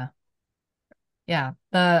 Yeah. Yeah.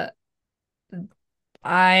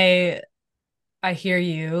 I I hear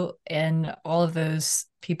you and all of those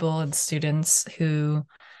people and students who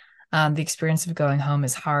the experience of going home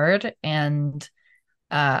is hard. And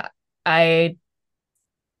uh, I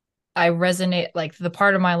I resonate, like the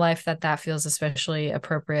part of my life that feels especially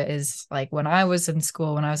appropriate is like when I was in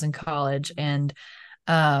school, when I was in college, and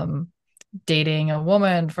um dating a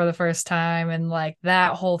woman for the first time, and like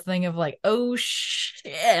that whole thing of like, oh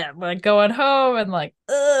shit, like going home and like,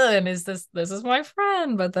 ugh, and this is my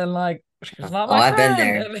friend, but then like she's not Oh, my I've been friend.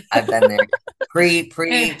 there. And, I've been there. and,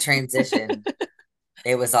 Pre transition.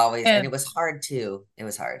 It was always, and it and was hard too. It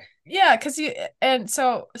was hard. yeah, because you and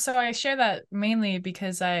so I share that mainly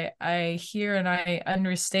because I hear and I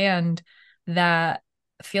understand that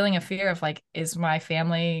feeling of fear of like, is my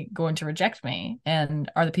family going to reject me? And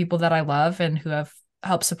are the people that I love and who have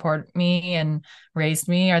helped support me and raised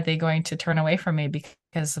me, are they going to turn away from me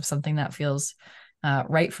because of something that feels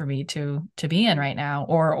right for me to be in right now,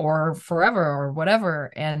 or forever or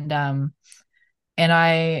whatever? And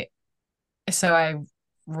I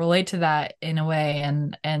relate to that in a way,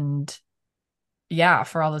 and yeah,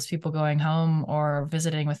 for all those people going home or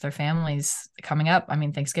visiting with their families coming up. I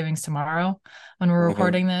mean, Thanksgiving's tomorrow when we're Hmm.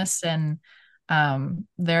 recording this, and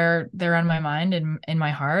they're on my mind and in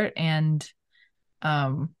my heart, and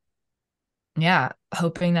um yeah,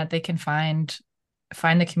 hoping that they can find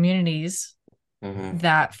the communities Hmm.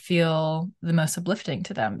 that feel the most uplifting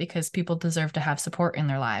to them, because people deserve to have support in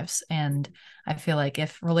their lives. And I feel like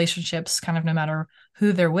if relationships, kind of no matter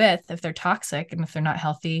who they're with, if they're toxic and if they're not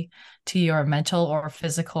healthy to your mental or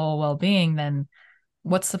physical well-being, then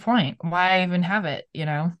what's the point? Why even have it, you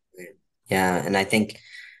know? Yeah. And I think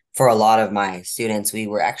for a lot of my students, we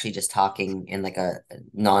were actually just talking in like a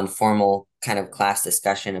non-formal kind of class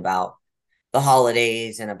discussion about the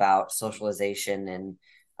holidays and about socialization and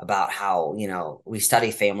about how, we study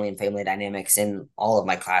family and family dynamics in all of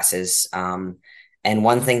my classes. And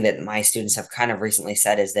one thing that my students have kind of recently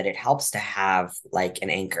said is that it helps to have like an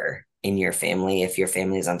anchor in your family if your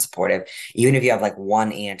family is unsupportive. Even if you have like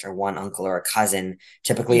one aunt or one uncle or a cousin,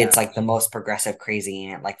 typically Yeah. it's like the most progressive crazy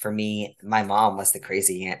aunt. Like for me, my mom was the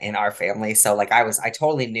crazy aunt in our family. So like I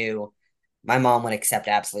totally knew my mom would accept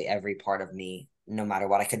absolutely every part of me, no matter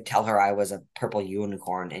what. I could tell her I was a purple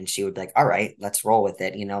unicorn, and she would be like, "All right, let's roll with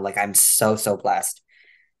it." Like I'm so so blessed.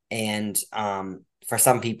 And for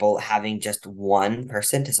some people, having just one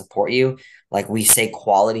person to support you, like we say,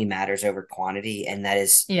 quality matters over quantity, and that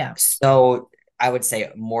is Yeah. so. I would say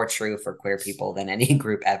more true for queer people than any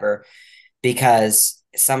group ever, because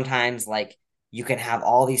sometimes like you can have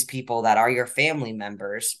all these people that are your family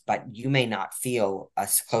members, but you may not feel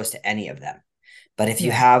as close to any of them. But if you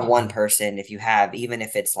Yeah. have one person, if you have, even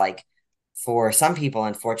if it's like, for some people,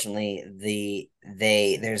 unfortunately,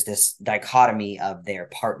 there's this dichotomy of their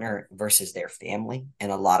partner versus their family in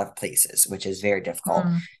a lot of places, which is very difficult.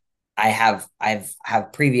 Mm.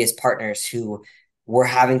 I've previous partners who were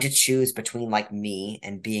having to choose between like me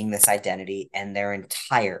and being this identity and their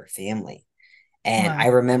entire family. And I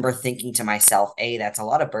Wow. remember thinking to myself, A, that's a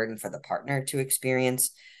lot of burden for the partner to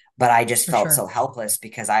experience. But I just For felt so sure. helpless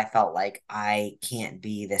because I felt like I can't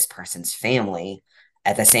be this person's family.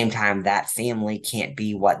 At the same time, that family can't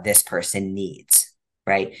be what this person needs.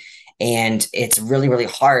 Right. And it's really, really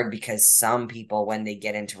hard because some people, when they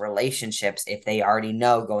get into relationships, if they already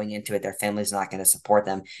know going into it, their family's not going to support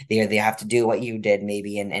them, they have to do what you did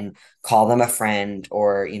maybe and call them a friend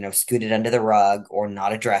or, scoot it under the rug or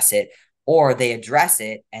not address it, or they address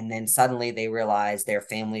it and then suddenly they realize their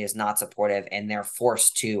family is not supportive and they're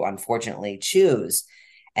forced to unfortunately choose.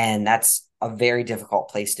 And that's a very difficult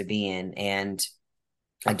place to be in. And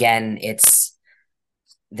again,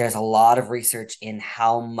 there's a lot of research in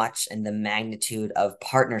how much and the magnitude of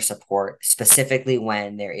partner support, specifically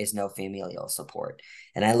when there is no familial support.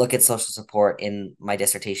 And I look at social support in my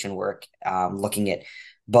dissertation work, looking at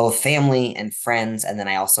both family and friends. And then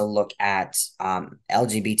I also look at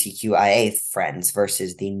LGBTQIA friends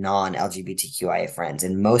versus the non LGBTQIA friends.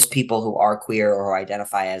 And most people who are queer or who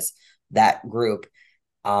identify as that group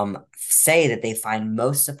say that they find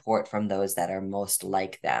most support from those that are most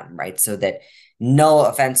like them, right? So that, no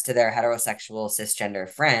offense to their heterosexual cisgender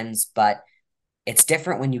friends, but it's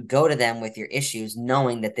different when you go to them with your issues,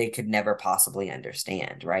 knowing that they could never possibly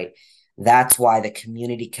understand, right? That's why the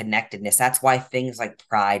community connectedness, that's why things like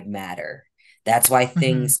pride matter. That's why Hmm.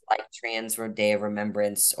 things like Trans Day of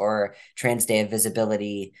Remembrance or Trans Day of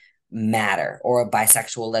Visibility matter, or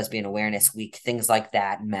Bisexual Lesbian Awareness Week, things like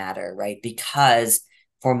that matter, right? Because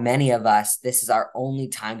for many of us, this is our only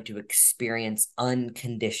time to experience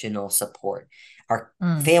unconditional support. Our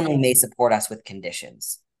Mm. family may support us with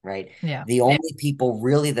conditions, right? Yeah. The only people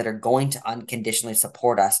really that are going to unconditionally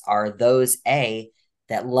support us are those,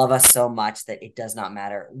 that love us so much that it does not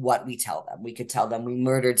matter what we tell them. We could tell them we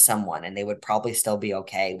murdered someone and they would probably still be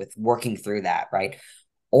okay with working through that, right?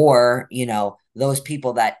 Or, those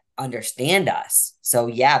people that understand us. So,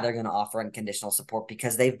 yeah, they're going to offer unconditional support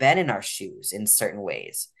because they've been in our shoes in certain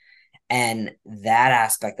ways. And that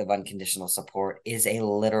aspect of unconditional support is a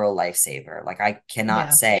literal lifesaver. Like, I cannot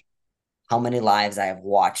Yeah. say how many lives I have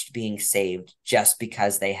watched being saved just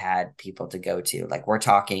because they had people to go to. Like, we're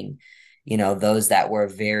talking, those that were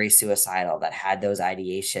very suicidal, that had those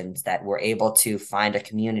ideations, that were able to find a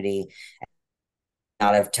community,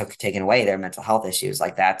 not have taken away their mental health issues.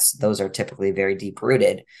 Like, those are typically very deep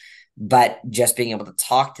rooted, but just being able to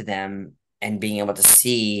talk to them and being able to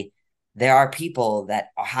see there are people that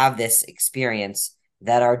have this experience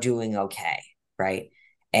that are doing okay, right?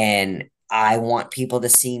 And I want people to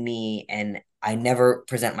see me, and I never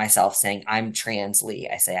present myself saying I'm trans Lee.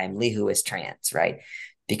 I say I'm Lee who is trans, right?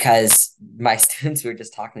 Because my students, we were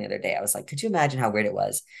just talking the other day, I was like, could you imagine how weird it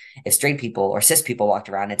was if straight people or cis people walked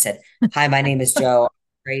around and said, hi, my name is Joe.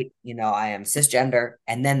 Great, I am cisgender.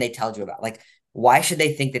 And then they tell you about, like, why should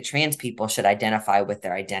they think that trans people should identify with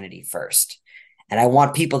their identity first? And I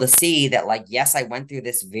want people to see that, like, yes, I went through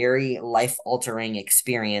this very life altering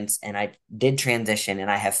experience and I did transition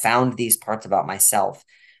and I have found these parts about myself,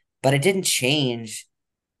 but it didn't change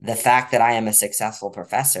the fact that I am a successful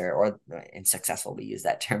professor, or in successful, we use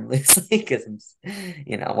that term loosely because,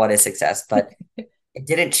 what is success? But it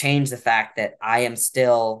didn't change the fact that I am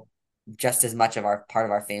still just as much of our part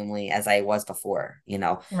of our family as I was before.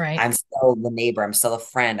 Right. I'm still the neighbor, I'm still a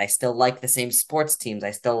friend. I still like the same sports teams. I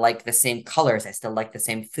still like the same colors. I still like the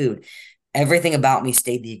same food. Everything about me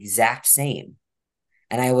stayed the exact same.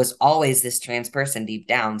 And I was always this trans person deep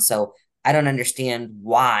down. So I don't understand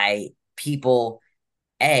why people,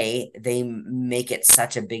 they make it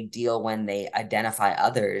such a big deal when they identify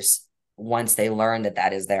others once they learn that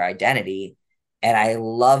that is their identity. And I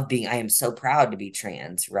am so proud to be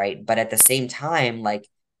trans, right? But at the same time, like,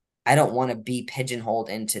 I don't want to be pigeonholed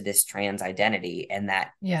into this trans identity and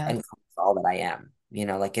that Yeah. encompasses all that I am.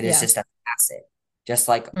 Like, it is Yeah. just a facet, just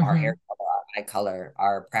like our hair Hmm. color, our eye color,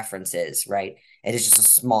 our preferences, right? It is just a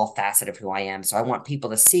small facet of who I am. So I want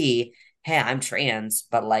people to see, hey, I'm trans,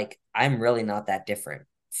 but like, I'm really not that different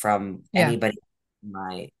from Yeah. anybody in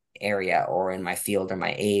my area or in my field or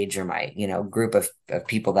my age or my, group of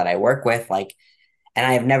people that I work with. Like, and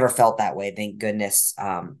I have never felt that way, thank goodness.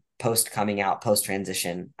 Post coming out, post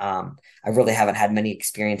transition, I really haven't had many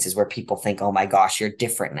experiences where people think, "Oh my gosh, you're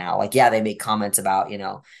different now." Like, yeah, they make comments about,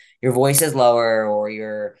 your voice is lower, or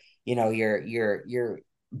your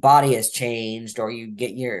body has changed, or you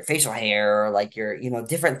get your facial hair, or like your,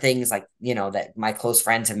 different things, like, that my close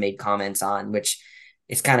friends have made comments on, which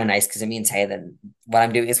is kind of nice because it means, hey, then what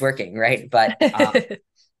I'm doing is working, right? But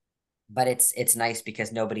it's nice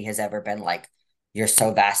because nobody has ever been like, you're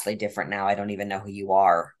so vastly different now, I don't even know who you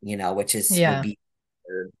are, which is would Yeah. be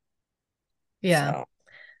weird. Yeah. So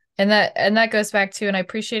And that goes back to, and I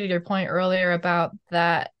appreciated your point earlier about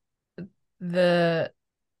that, the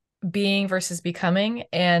being versus becoming,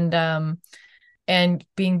 and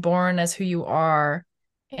being born as who you are,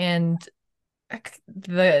 and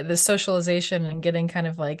the socialization and getting kind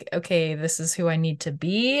of like, okay, this is who I need to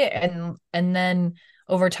be. And then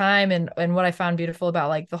over time, and what I found beautiful about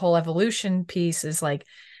like the whole evolution piece is like,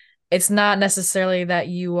 it's not necessarily that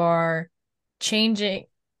you are changing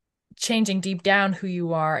changing deep down who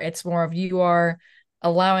you are. It's more of you are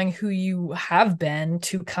allowing who you have been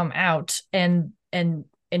to come out and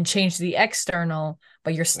change the external,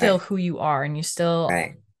 but you're still right, who you are, and you still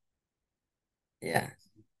right, yeah.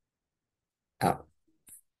 Oh,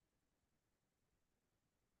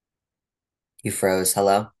 you froze.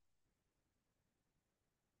 Hello.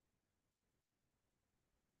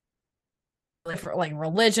 like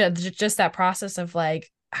religion, just that process of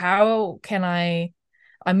like, how can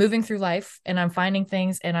I'm moving through life and I'm finding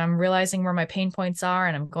things and I'm realizing where my pain points are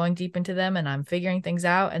and I'm going deep into them and I'm figuring things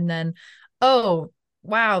out. And then, oh,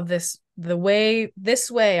 wow, this way,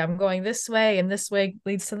 I'm going this way and this way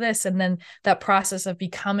leads to this. And then that process of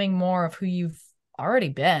becoming more of who you've already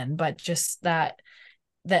been, but just that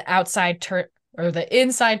the outside turn or the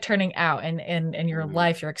inside turning out, and your Mhm.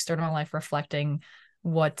 life, your external life reflecting.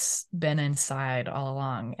 what's been inside all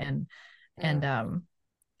along. And Yeah.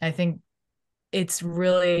 I think it's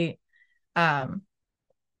really um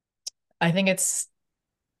I think it's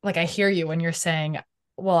like I hear you when you're saying,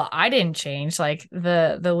 well, I didn't change. Like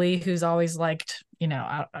the Lee who's always liked, do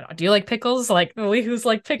you like pickles? Like the Lee who's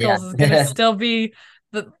like Yeah. pickles is gonna still be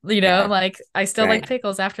Yeah. like I still like Right.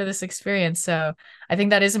 pickles after this experience. So I think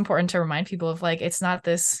that is important to remind people of, like, it's not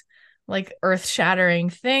this like earth-shattering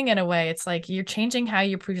thing in a way. It's like you're changing how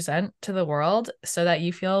you present to the world so that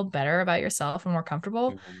you feel better about yourself and more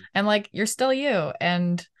comfortable. Mhm. And like you're still you.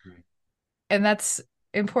 And Mhm. that's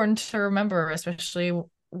important to remember, especially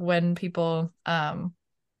when people and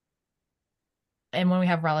when we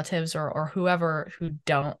have relatives or whoever who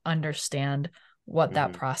don't understand what that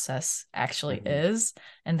Mhm. process actually Mhm. is,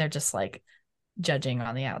 and they're just like judging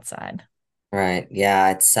on the outside. Right.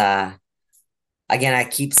 Yeah. It's again, I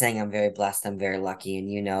keep saying I'm very blessed, I'm very lucky,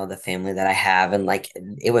 and the family that I have. And like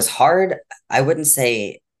it was hard. I wouldn't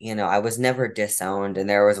say, I was never disowned, and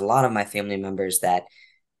there was a lot of my family members that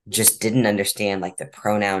just didn't understand like the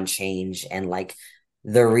pronoun change and like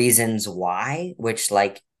the reasons why, which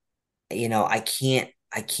like, I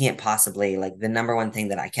can't possibly like the number one thing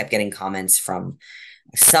that I kept getting comments from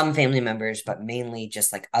some family members, but mainly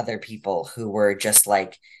just like other people who were just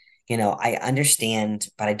like, I understand,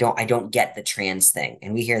 but I don't get the trans thing.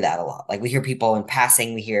 And we hear that a lot. Like we hear people in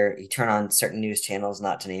passing, you turn on certain news channels,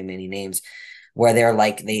 not to name any names, where they're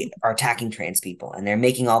like, they are attacking trans people and they're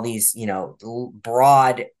making all these,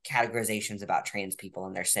 broad categorizations about trans people.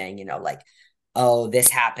 And they're saying, like, oh, this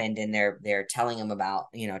happened. And they're telling them about,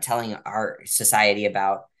 telling our society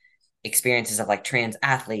about experiences of like trans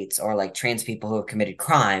athletes or like trans people who have committed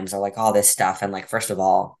crimes or like all this stuff. And like, first of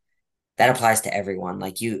all, that applies to everyone.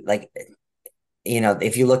 If you look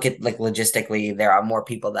at like logistically, there are more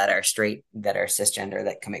people that are straight, that are cisgender,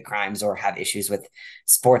 that commit crimes or have issues with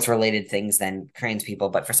sports related things than trans people.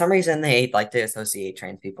 But for some reason, they like to associate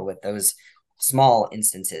trans people with those small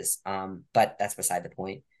instances. But that's beside the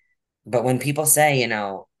point. But when people say,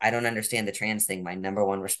 I don't understand the trans thing, my number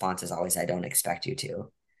one response is always, I don't expect you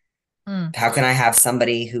to. Mm, How can I have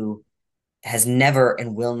somebody who has never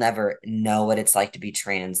and will never know what it's like to be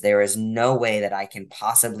trans? There is no way that I can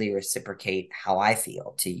possibly reciprocate how I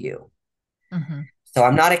feel to you. mm-hmm. So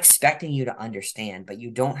I'm not expecting you to understand, but you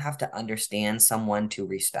don't have to understand someone to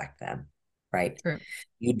respect them, right? True.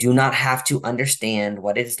 You do not have to understand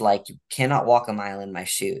what it's like. You cannot walk a mile in my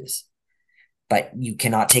shoes, but you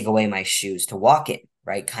cannot take away my shoes to walk in,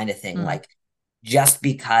 right? Kind of thing. Mm, Like just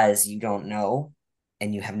because you don't know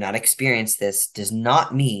and you have not experienced this does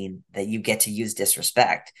not mean that you get to use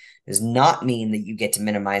disrespect, does not mean that you get to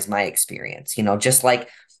minimize my experience. Just like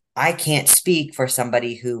I can't speak for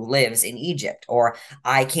somebody who lives in Egypt, or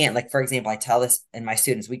I can't, like, for example, I tell this in my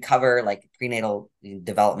students, we cover like prenatal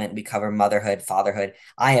development, we cover motherhood, fatherhood.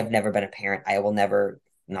 I have never been a parent. I will never,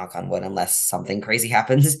 knock on wood, unless something crazy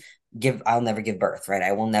happens, I'll never give birth, right?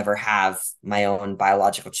 I will never have my own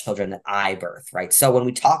biological children that I birth, right? So when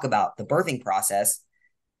we talk about the birthing process,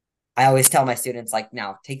 I always tell my students, like,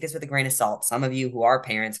 now take this with a grain of salt. Some of you who are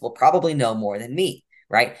parents will probably know more than me,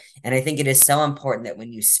 right? And I think it is so important that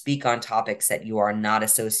when you speak on topics that you are not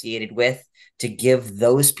associated with, to give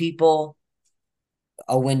those people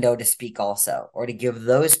a window to speak also, or to give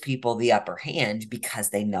those people the upper hand because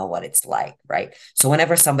they know what it's like, right? So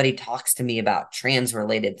whenever somebody talks to me about trans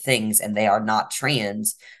related things and they are not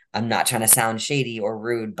trans, I'm not trying to sound shady or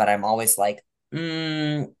rude, but I'm always like,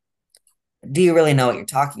 do you really know what you're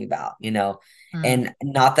talking about? mm, And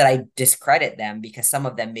not that I discredit them, because some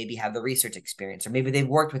of them maybe have the research experience, or maybe they've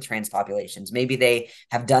worked with trans populations, maybe they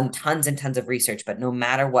have done tons and tons of research. But no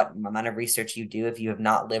matter what amount of research you do, if you have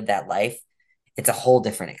not lived that life, it's a whole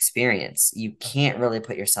different experience. You can't really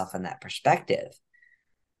put yourself in that perspective.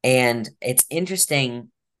 And it's interesting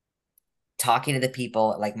talking to the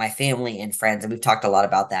people like my family and friends, and we've talked a lot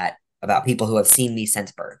about that, about people who have seen me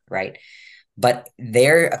since birth, right? But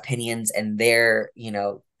their opinions and their,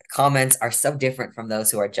 comments are so different from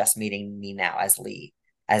those who are just meeting me now as Lee,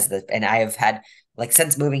 and I have had, like,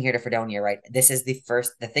 since moving here to Fredonia, right? This is the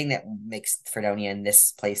thing that makes Fredonia and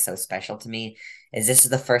this place so special to me is this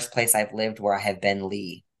is the first place I've lived where I have been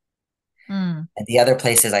Lee. mm, And the other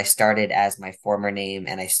places I started as my former name,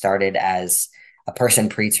 and I started as a person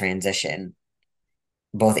pre-transition,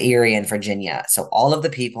 both Erie and Virginia. So all of the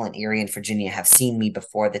people in Erie and Virginia have seen me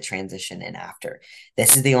before the transition and after.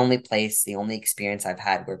 This is the only place, the only experience I've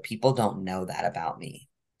had where people don't know that about me.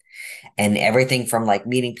 And everything from like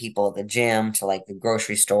meeting people at the gym to like the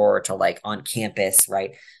grocery store to like on campus,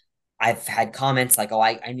 right? I've had comments like, oh,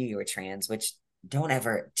 I knew you were trans, which don't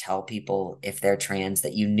ever tell people if they're trans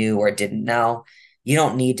that you knew or didn't know. you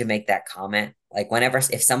don't need to make that comment. Like whenever,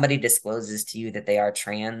 if somebody discloses to you that they are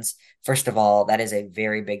trans, first of all, that is a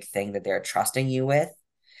very big thing that they're trusting you with.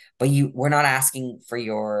 But we're not asking for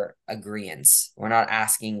your agreeance. We're not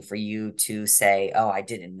asking for you to say, "Oh, I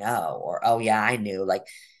didn't know," or "Oh, yeah, I knew." Like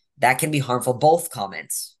that can be harmful. Both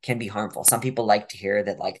comments can be harmful. Some people like to hear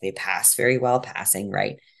that like they pass very well passing,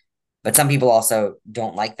 right? But some people also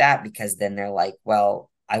don't like that because then they're like,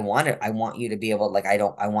 well, I want you to be able, like, I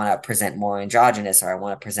want to present more androgynous, or I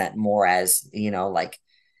want to present more as, like,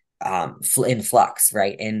 in flux,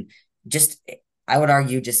 right? And just, I would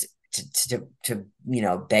argue just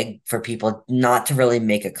beg for people not to really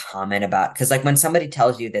make a comment about, because like when somebody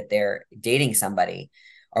tells you that they're dating somebody,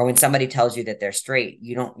 or when somebody tells you that they're straight,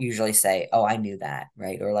 you don't usually say, "Oh, I knew that,"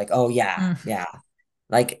 right? Or like, "Oh, yeah, Mm, yeah."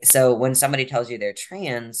 Like, so when somebody tells you they're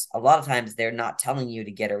trans, a lot of times they're not telling you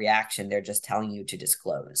to get a reaction. They're just telling you to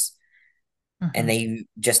disclose. And mhm, they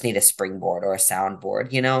just need a springboard or a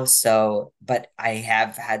soundboard, So, but I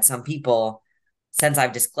have had some people, since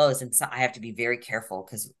I've disclosed, and so I have to be very careful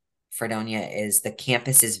because Fredonia is, the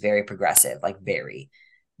campus is very progressive, like very.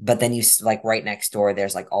 But then like right next door,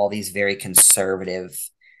 there's like all these very conservative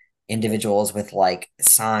individuals with like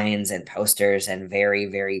signs and posters and very,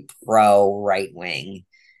 very pro right wing,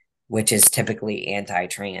 which is typically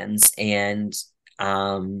anti-trans. And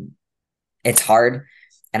um it's hard,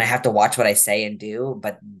 and I have to watch what I say and do,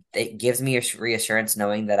 but it gives me a reassurance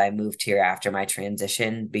knowing that I moved here after my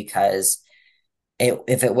transition, because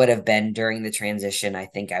if it would have been during the transition, I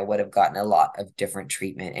think I would have gotten a lot of different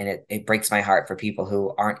treatment. And it breaks my heart for people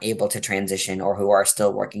who aren't able to transition, or who are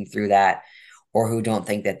still working through that, or who don't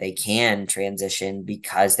think that they can transition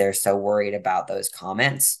because they're so worried about those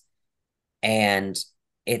comments. And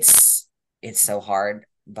it's it's so hard,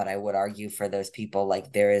 but I would argue for those people,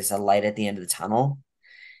 like, there is a light at the end of the tunnel.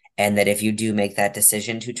 And that if you do make that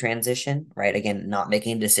decision to transition, right, again, not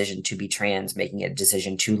making a decision to be trans, making a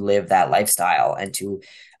decision to live that lifestyle and to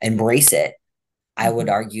embrace it, I would mhm,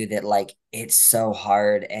 argue that like it's so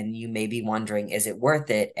hard, and you may be wondering, is it worth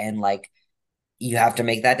it? And like, you have to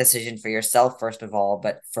make that decision for yourself, first of all,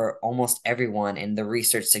 but for almost everyone. And the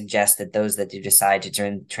research suggests that those that do decide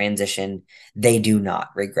to transition, they do not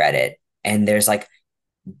regret it. And there's like,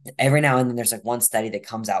 every now and then there's like one study that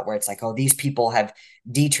comes out where it's like, oh, these people have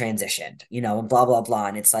detransitioned, and blah blah blah.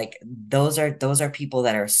 And it's like, those are people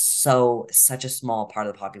that are such a small part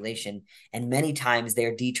of the population. And many times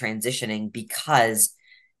they're detransitioning because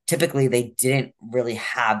typically they didn't really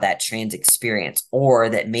have that trans experience, or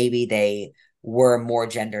that maybe they were more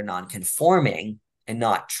gender non-conforming and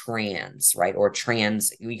not trans, right? Or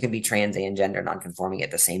trans, you can be trans and gender non-conforming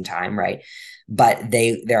at the same time, right? But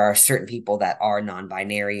there are certain people that are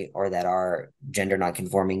non-binary or that are gender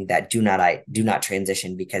non-conforming that do not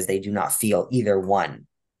transition because they do not feel either one,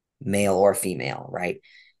 male or female, right?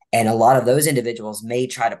 And a lot of those individuals may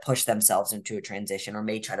try to push themselves into a transition, or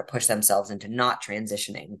may try to push themselves into not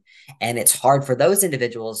transitioning. And it's hard for those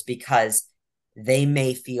individuals because they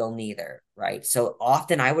may feel neither, right? So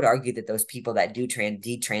often I would argue that those people that do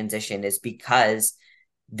detransition is because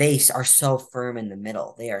they are so firm in the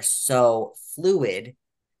middle. They are so fluid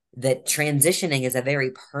that transitioning is a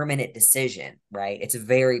very permanent decision, right? It's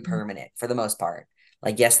very mm. permanent for the most part.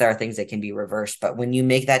 Like, yes, there are things that can be reversed, but when you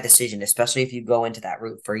make that decision, especially if you go into that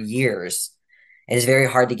route for years, it is very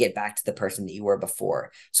hard to get back to the person that you were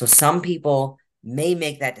before. So some people may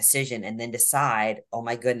make that decision and then decide, oh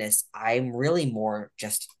my goodness, I'm really more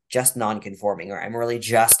just non-conforming, or I'm really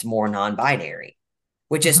just more non-binary,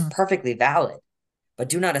 which is Mhm. perfectly valid. But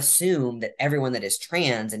do not assume that everyone that is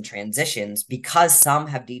trans and transitions, because some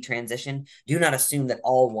have detransitioned, do not assume that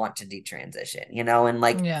all want to detransition, And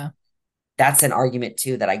like, Yeah. that's an argument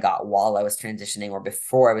too that I got while I was transitioning, or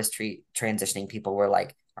before I was transitioning. People were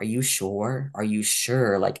like, "Are you sure? Are you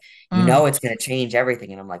sure? Like, Mm. it's going to change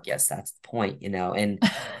everything." And I'm like, "Yes, that's the point." And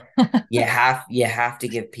you have to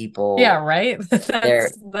give Yeah, people right? their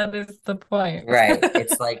That is the point. right.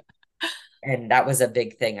 It's like, and that was a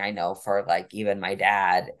big thing, I know, for like even my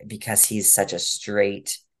dad, because he's such a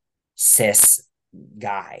straight cis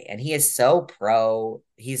guy, and he is so pro.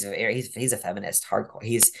 He's a feminist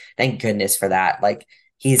hardcore. Thank goodness for that. Like,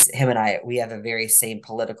 he's him and I, we have a very same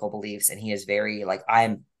political beliefs, and he is very, like,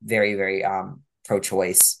 I'm very very pro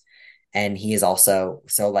choice, and he is also,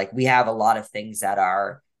 so like, we have a lot of things that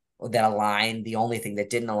align. The only thing that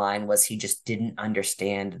didn't align was he just didn't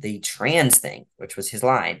understand the trans thing, which was his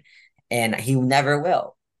line, and he never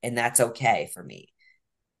will. And that's okay for me.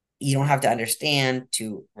 You don't have to understand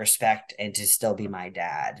to respect and to still be my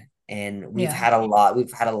dad. And Yeah. we've had a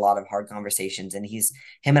lot of hard conversations, and him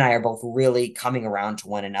and I are both really coming around to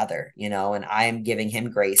one another, and I'm giving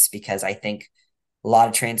him grace because I think a lot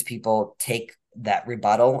of trans people take that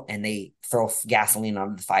rebuttal and they throw gasoline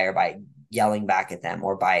on the fire by yelling back at them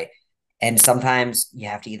or by, and sometimes you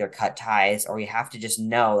have to either cut ties or you have to just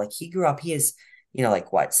know, like he grew up, he is,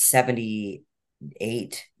 like what,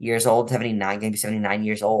 78 years old, 79, maybe 79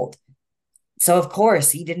 years old. So of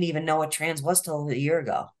course he didn't even know what trans was till a year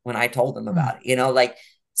ago when I told him Mm. about it. Like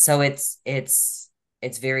so it's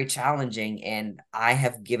very challenging, and I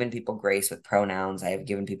have given people grace with pronouns. I have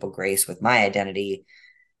given people grace with my identity,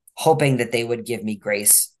 hoping that they would give me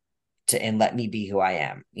grace to and let me be who I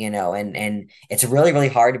am, and it's really, really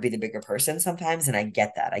hard to be the bigger person sometimes. And I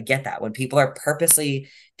get that. I get that when people are purposely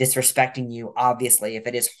disrespecting you, obviously, if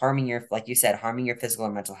it is harming your, like you said, harming your physical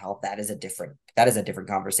or mental health, that is a different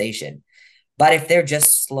conversation. But if they're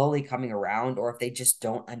just slowly coming around, or if they just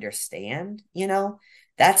don't understand,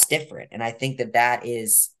 that's different. And I think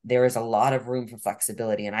there is a lot of room for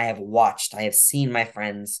flexibility. And I have seen my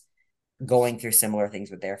friends going through similar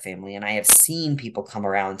things with their family, and I have seen people come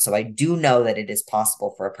around. So I do know that it is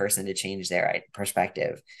possible for a person to change their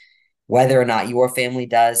perspective. Whether or not your family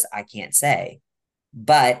does, I can't say.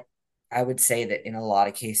 But I would say that in a lot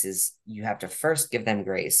of cases, you have to first give them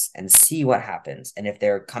grace and see what happens, and if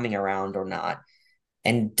they're coming around or not.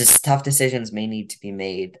 And just tough decisions may need to be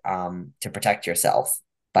made to protect yourself.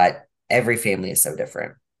 But every family is so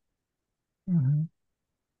different. Mhm.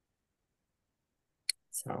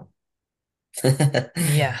 So,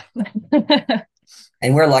 Yeah.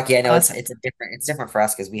 and we're lucky. I know it's Awesome. it's a different it's different for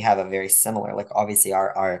us because we have a very similar, like obviously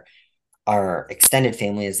our extended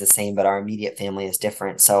family is the same, but our immediate family is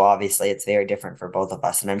different. So obviously it's very different for both of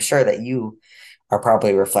us. And I'm sure that you are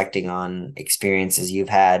probably reflecting on experiences you've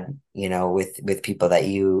had, with people that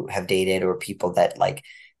you have dated, or people that, like,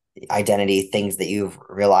 identity things that you've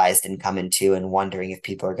realized and come into, and wondering if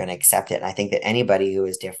people are going to accept it. And I think that anybody who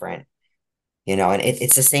is different, and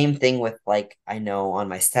it's the same thing with, like, I know on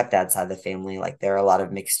my stepdad's side of the family, like there are a lot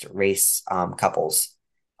of mixed race couples.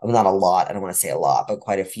 Well, not a lot, I don't want to say a lot, but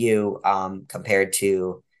quite a few, compared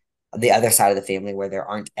to the other side of the family where there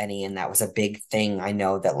aren't any. And that was a big thing. I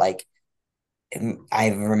know that, like, I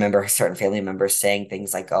remember certain family members saying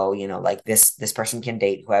things like, "Oh, like this person can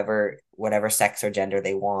date whoever, whatever sex or gender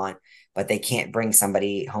they want, but they can't bring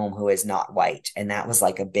somebody home who is not white." And that was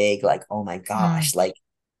like a big, like, oh my Mm. gosh, like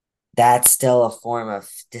that's still a form of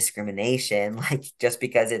discrimination. Like, just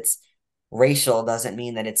because it's racial doesn't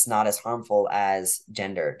mean that it's not as harmful as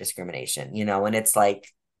gender discrimination, and it's like,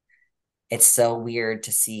 it's so weird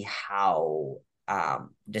to see how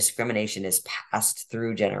discrimination is passed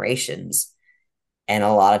through generations, and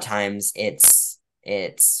a lot of times it's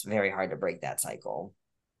very hard to break that cycle.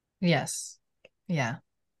 Yes. Yeah.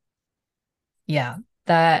 Yeah.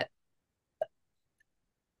 That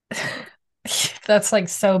that's like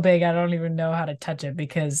so big. I don't even know how to touch it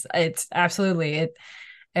because it's absolutely it.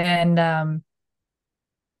 And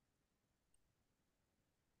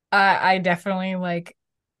I definitely like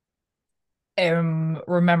am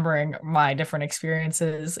remembering my different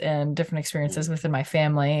experiences and different experiences Mm, within my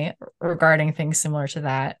family regarding things similar to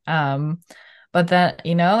that. But then,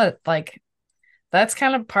 like that's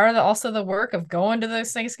kind of part of also the work of going to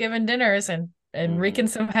those Thanksgiving dinners and wreaking mm.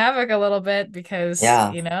 some havoc a little bit because,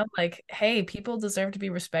 Yeah. like, hey, people deserve to be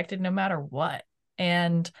respected no matter what.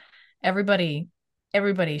 And everybody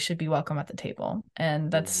everybody should be welcome at the table.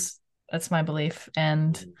 And Mm, that's my belief.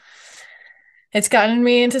 And mm. it's gotten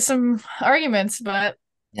me into some arguments, but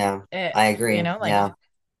Yeah, it, I agree. like Yeah.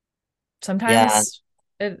 Yeah. sometimes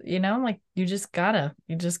like you just gotta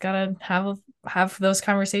have those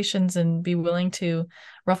conversations and be willing to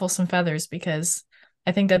ruffle some feathers because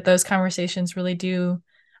I think that those conversations really do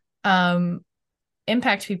um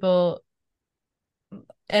impact people,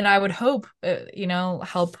 and I would hope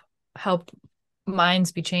help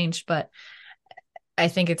minds be changed. But I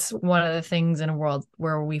think it's one of the things in a world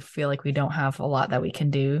where we feel like we don't have a lot that we can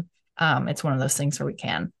do. It's one of those things where we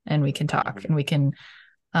can, and we can talk, Mhm. and we can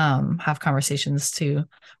have conversations to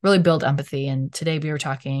really build empathy. And today we were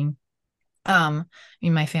talking, in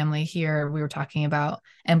my family here, we were talking about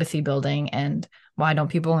empathy building and why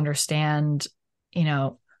don't people understand, you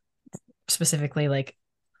know, specifically like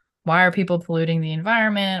why are people polluting the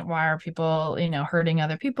environment? Why are people, hurting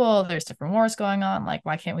other people? There's different wars going on. Like,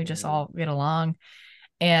 why can't we just Mhm. all get along?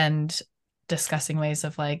 And discussing ways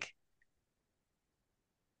of like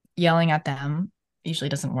yelling at them usually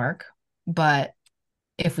doesn't work. But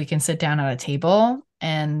if we can sit down at a table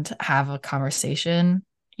and have a conversation,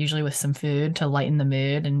 usually with some food to lighten the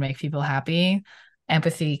mood and make people happy,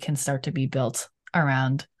 empathy can start to be built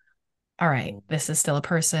around, all right, this is still a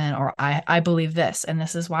person, or I believe this, and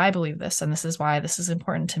this is why I believe this, and this is why this is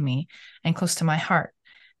important to me and close to my heart.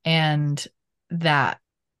 And that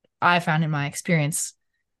I found in my experience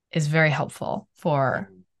is very helpful for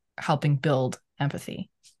Mhm. helping build empathy,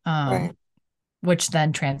 Right. which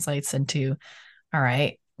then translates into, all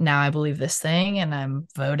right, now I believe this thing and I'm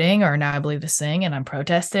voting, or now I believe this thing and I'm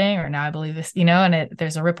protesting, or now I believe this, and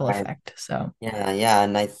there's a ripple Right. effect. So, Yeah, yeah.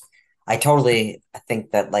 And I totally, I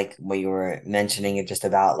think that like what you were mentioning it just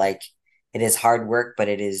about like it is hard work, but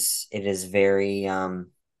it is very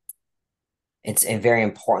it's a very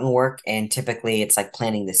important work. And typically it's like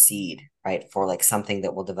planting the seed, right, for like something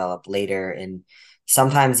that will develop later. And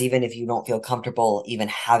sometimes even if you don't feel comfortable even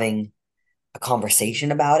having a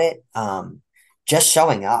conversation about it, just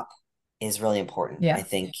showing up is really important, I yeah.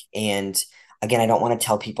 think. And again, I don't want to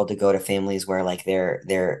tell people to go to families where like their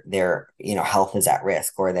health is at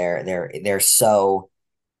risk, or they're so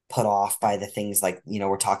put off by the things like,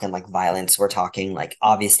 we're talking like violence, we're talking like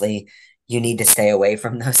obviously you need to stay away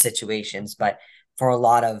from those situations. But for a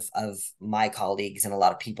lot of my colleagues and a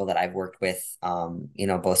lot of people that I've worked with,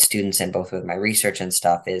 both students and both with my research and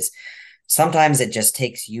stuff, is sometimes it just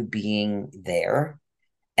takes you being there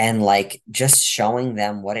and like just showing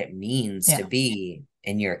them what it means to Yeah. be,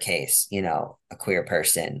 in your case, a queer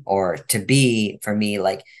person, or to be, for me,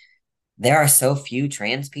 like there are so few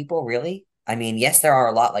trans people, really. I mean, yes, there are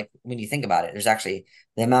a lot. Like when you think about it, there's actually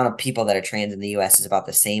the amount of people that are trans in the US is about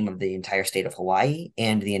the same of the entire state of Hawaii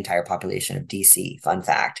and the entire population of DC. Fun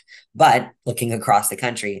fact. But looking across the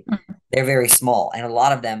country, Mm. they're very small and a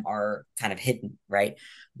lot of them are kind of hidden, right?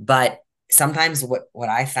 But sometimes what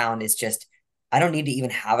I found is just I don't need to even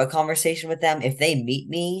have a conversation with them. If they meet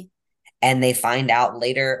me and they find out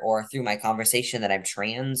later or through my conversation that I'm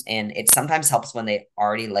trans, and it sometimes helps when they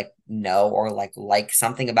already like know or like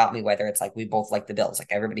something about me, whether it's like we both like the Bills,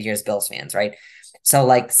 like everybody here is Bills fans, right? So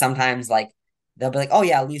like sometimes like they'll be like, oh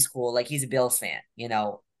yeah, Lee's cool, like he's a Bills fan,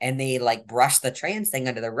 and they like brush the trans thing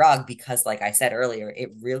under the rug because like I said earlier,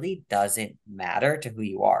 it really doesn't matter to who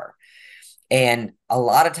you are. And a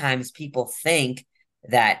lot of times people think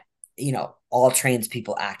that, all trans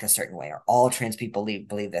people act a certain way, or all trans people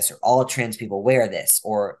believe this, or all trans people wear this,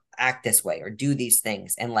 or act this way, or do these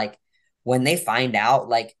things. And like when they find out,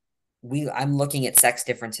 like I'm looking at sex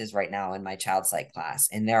differences right now in my child psych class,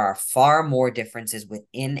 and there are far more differences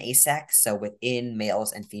within a sex, so within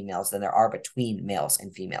males and females, than there are between males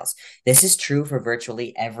and females. This is true for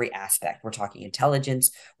virtually every aspect. We're talking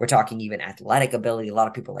intelligence, we're talking even athletic ability. A lot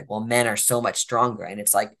of people are like, well, men are so much stronger. And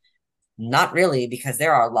it's like, not really, because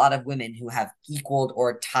there are a lot of women who have equaled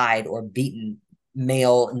or tied or beaten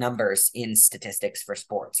male numbers in statistics for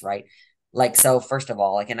sports, right? Like, so first of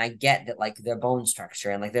all, like, and I get that, like, their bone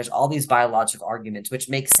structure and like there's all these biological arguments, which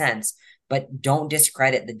make sense, but don't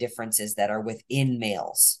discredit the differences that are within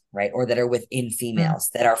males, right? Or that are within Mm. females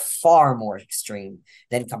that are far more extreme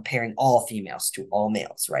than comparing all females to all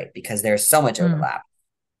males, right? Because there's so much Mm. overlap.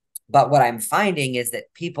 But what I'm finding is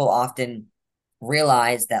that people often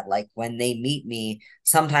realize that, like, when they meet me,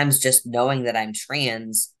 sometimes just knowing that I'm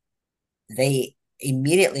trans, they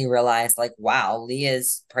immediately realize, like, wow,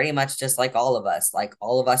 Leah's pretty much just like all of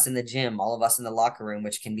us in the gym, all of us in the locker room,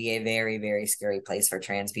 which can be a very, very scary place for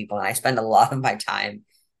trans people. And I spend a lot of my time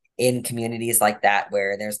in communities like that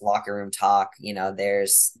where there's locker room talk,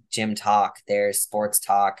 there's gym talk, there's sports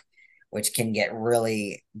talk, which can get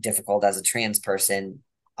really difficult as a trans person.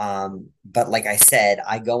 But like I said,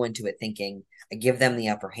 I go into it thinking I give them the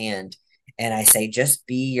upper hand and I say, just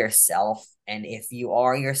be yourself. And if you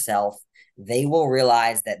are yourself, they will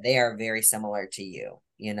realize that they are very similar to you,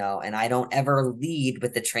 and I don't ever lead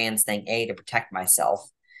with the trans thing, A, to protect myself,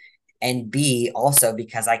 and B, also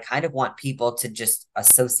because I kind of want people to just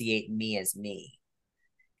associate me as me.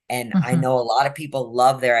 And I Hmm. know a lot of people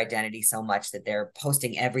love their identity so much that they're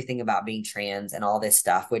posting everything about being trans and all this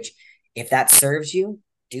stuff, which if that serves you,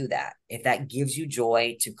 do that. If that gives you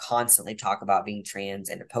joy to constantly talk about being trans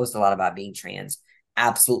and to post a lot about being trans,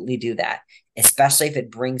 absolutely do that. Especially if it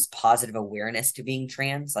brings positive awareness to being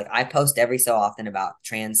trans. Like I post every so often about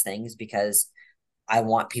trans things because I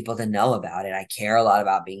want people to know about it. I care a lot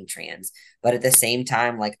about being trans, but at the same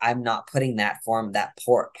time, like I'm not putting that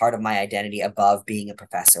part of my identity above being a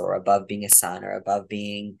professor or above being a son or above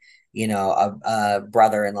being, a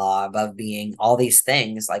brother-in-law, above being all these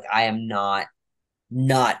things. Like I am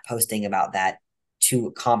not posting about that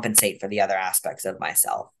to compensate for the other aspects of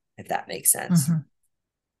myself, if that makes sense. Hmm.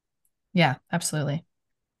 Yeah, absolutely.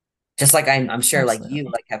 Just like I'm sure like you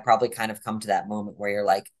Absolutely. like have probably kind of come to that moment where you're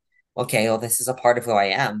like, okay, well, this is a part of who I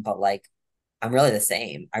am, but like I'm really the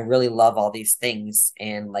same. I really love all these things.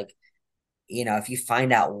 And like, if you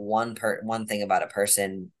find out one thing about a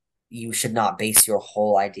person, you should not base your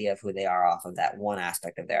whole idea of who they are off of that one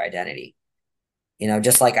aspect of their identity.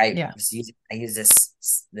 Just like Yeah. I use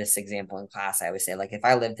this example in class. I always say, like, if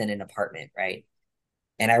I lived in an apartment, right,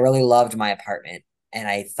 and I really loved my apartment and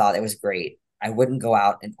I thought it was great, I wouldn't go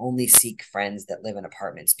out and only seek friends that live in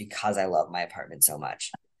apartments because I love my apartment so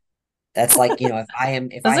much. That's like, if That's I am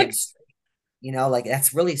like, straight, like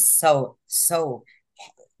that's really so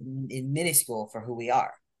minuscule for who we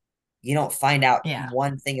are. You don't find out yeah.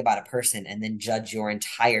 one thing about a person and then judge your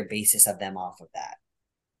entire basis of them off of that,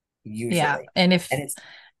 Yeah. usually. And And if, it's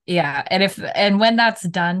yeah. And when that's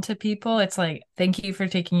done to people, it's like, thank you for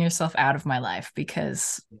taking yourself out of my life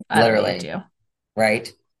because I don't need literally, you.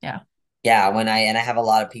 right? Yeah. Yeah, and I have a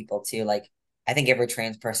lot of people too, like I think every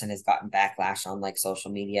trans person has gotten backlash on like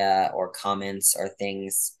social media or comments or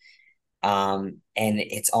things. And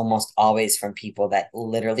it's almost always from people that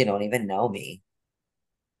literally don't even know me.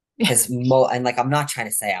 Yeah. And like I'm not trying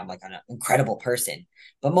to say I'm like an incredible person,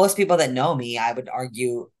 but most people that know me, I would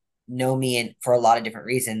argue, know me for a lot of different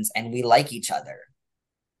reasons, and we like each other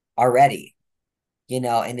already.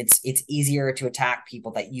 And it's easier to attack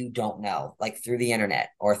people that you don't know, like through the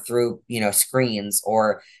internet or through screens,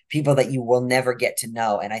 or people that you will never get to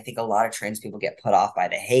know. And I think a lot of trans people get put off by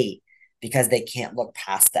the hate because they can't look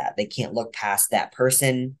past that. They can't look past that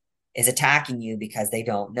person is attacking you because they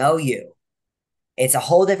don't know you. It's a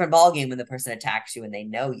whole different ballgame when the person attacks you and they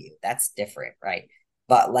know you. That's different, right?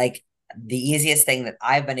 But like the easiest thing that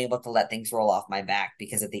I've been able to let things roll off my back,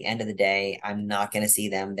 because at the end of the day, I'm not going to see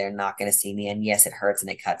them. They're not going to see me. And yes, it hurts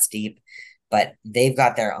and it cuts deep, but they've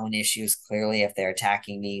got their own issues clearly if they're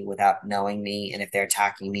attacking me without knowing me, and if they're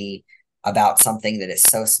attacking me about something that is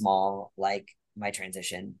so small, like my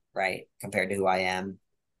transition, right? Compared to who I am.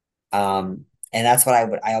 And that's what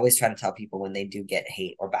I always try to tell people when they do get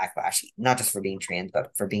hate or backlash, not just for being trans,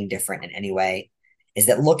 but for being different in any way, is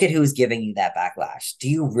that look at who's giving you that backlash. Do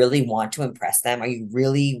you really want to impress them? Are you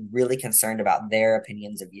really, really concerned about their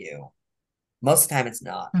opinions of you? Most of the time it's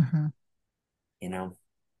not, Hmm. you know?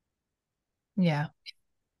 Yeah.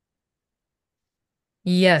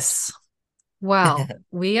 Yes. Well,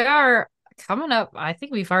 we are coming up. I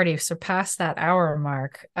think we've already surpassed that hour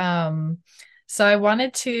mark. So I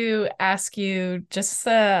wanted to ask you just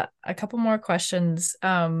a couple more questions,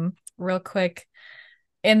 real quick.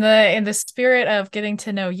 In the spirit of getting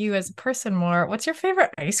to know you as a person more, what's your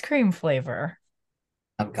favorite ice cream flavor?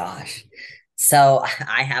 Oh gosh. So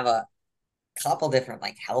I have a couple different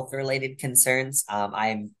like health related concerns.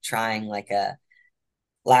 I'm trying like a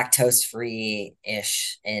lactose free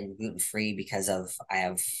ish and gluten free because of I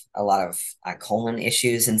have a lot of colon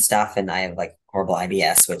issues and stuff, and I have like horrible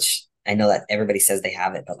IBS, which I know that everybody says they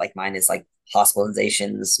have it, but like mine is like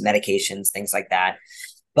hospitalizations, medications, things like that.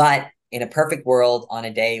 But in a perfect world, on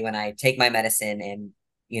a day when I take my medicine and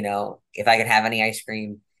if I could have any ice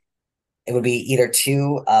cream, it would be either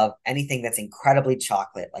two of anything that's incredibly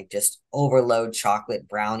chocolate, like just overload chocolate,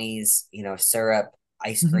 brownies, syrup,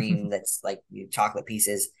 ice cream that's like chocolate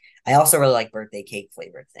pieces. I also really like birthday cake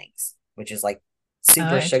flavored things, which is like Oh,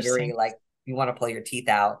 super sugary, interesting. like you want to pull your teeth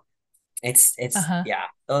out. It's Uh-huh. yeah,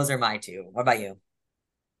 those are my two. What about you?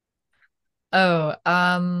 Oh,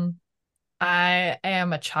 I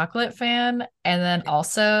am a chocolate fan and then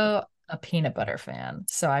also a peanut butter fan.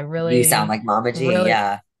 So I You sound really, like Mama G. really,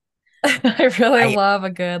 Yeah. I really I love a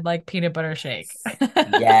good like peanut butter shake.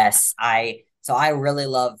 Yes, I really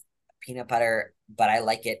love peanut butter, but I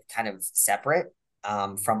like it kind of separate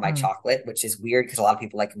from my Mm. chocolate, which is weird because a lot of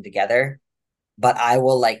people like them together. But I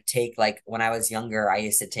will like take like when I was younger, I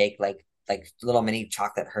used to take like little mini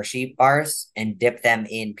chocolate Hershey bars and dip them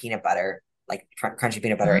in peanut butter, like crunchy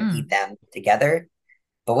peanut butter, and eat Mm. them together.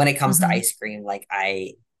 But when it comes to Hmm. ice cream, like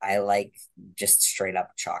I like just straight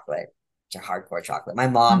up chocolate, hardcore chocolate. My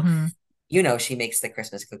mom, Hmm. she makes the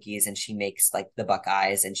Christmas cookies and she makes like the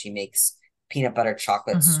Buckeyes and she makes peanut butter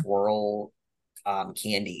chocolate Hmm. swirl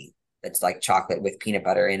candy that's like chocolate with peanut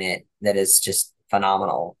butter in it that is just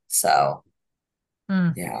phenomenal. So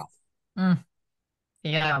Mm. yeah. Mm.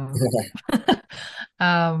 Yum.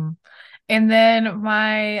 Um, and then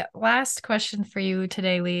my last question for you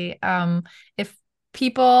today, Lee, if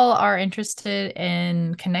people are interested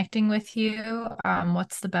in connecting with you,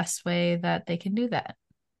 what's the best way that they can do that?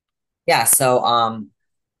 Yeah. So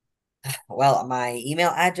well, my email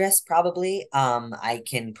address probably I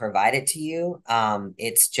can provide it to you.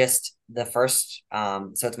 It's just the first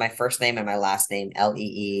so it's my first name and my last name,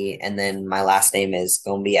 Lee, and then my last name is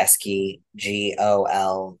Golembiewski,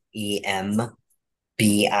 Golembiewski,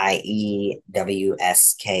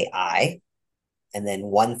 and then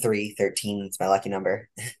 1313, it's my lucky number,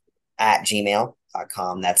 at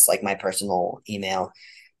gmail.com. That's like my personal email.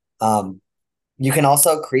 Um You can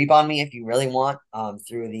also creep on me if you really want,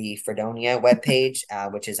 through the Fredonia webpage,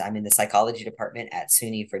 which is I'm in the psychology department at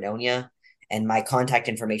SUNY Fredonia. And my contact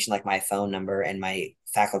information, like my phone number and my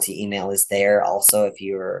faculty email, is there also if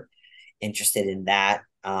you're interested in that.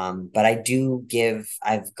 But I've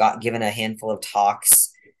given a handful of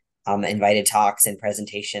talks, invited talks and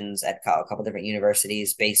presentations at a couple different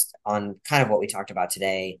universities based on kind of what we talked about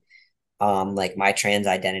today, like my trans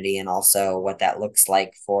identity and also what that looks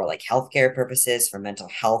like for like healthcare purposes, for mental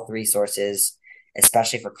health resources,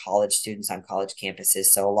 especially for college students on college campuses.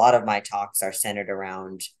 So a lot of my talks are centered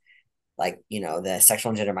around like, the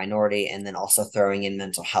sexual and gender minority and then also throwing in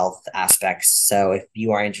mental health aspects. So if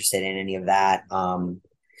you are interested in any of that,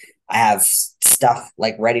 I have stuff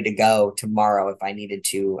like ready to go tomorrow if I needed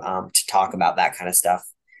to talk about that kind of stuff.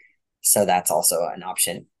 So that's also an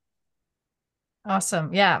option.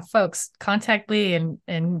 Awesome. Yeah, folks, contact Lee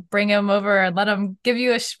and bring him over and let him give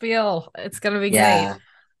you a spiel. It's going to be great. Yeah.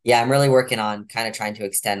 Yeah, I'm really working on kind of trying to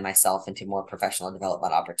extend myself into more professional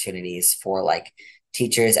development opportunities for like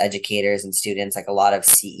teachers, educators, and students, like a lot of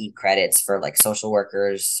CE credits for like social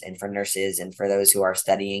workers and for nurses and for those who are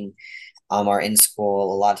studying are in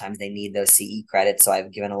school. A lot of times they need those CE credits. So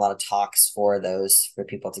I've given a lot of talks for those for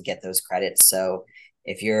people to get those credits. So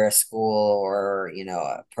if you're a school or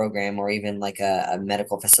a program or even like a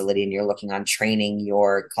medical facility and you're looking on training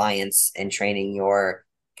your clients and training your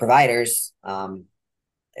providers,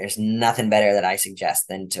 there's nothing better that I suggest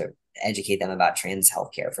than to educate them about trans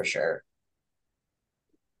healthcare for sure.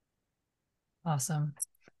 Awesome.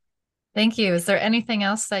 Thank you. Is there anything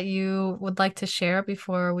else that you would like to share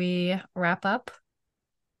before we wrap up?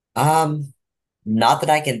 Um, Not that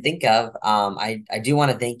I can think of. I do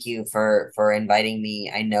want to thank you for inviting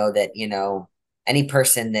me. I know that, any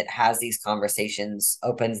person that has these conversations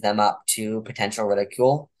opens them up to potential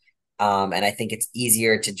ridicule. And I think it's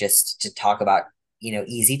easier to talk about,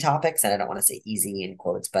 easy topics. And I don't want to say easy in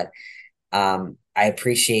quotes, but I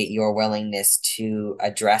appreciate your willingness to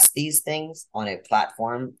address these things on the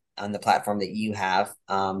platform that you have,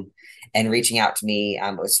 and reaching out to me.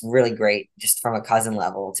 It was really great just from a cousin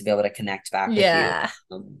level to be able to connect back with you. Yeah.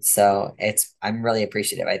 So I'm really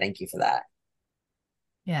appreciative. I thank you for that.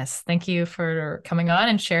 Yes. Thank you for coming on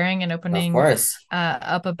and sharing and Of opening course.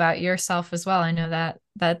 up about yourself as well. I know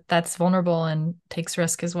that's vulnerable and takes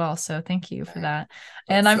risk as well. So thank you All for right. that. Of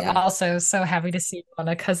And course. I'm Yeah. also so happy to see you on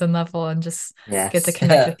a cousin level and just get to Yes.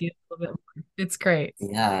 connect with you a little bit more. It's great.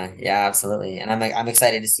 Yeah. Yeah. Absolutely. And I'm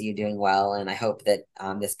excited to see you doing well. And I hope that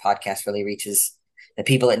this podcast really reaches the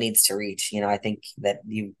people it needs to reach. I think that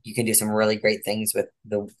you can do some really great things with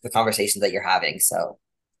the conversations that you're having. So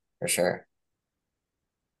for sure.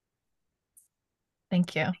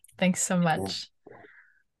 Thank you. Thanks so Yeah. much.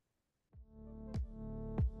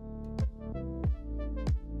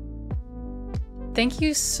 Thank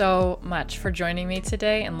you so much for joining me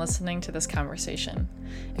today and listening to this conversation.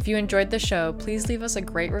 If you enjoyed the show, please leave us a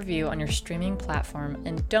great review on your streaming platform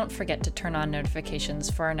and don't forget to turn on notifications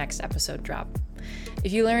for our next episode drop.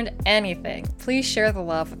 If you learned anything, please share the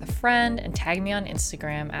love with a friend and tag me on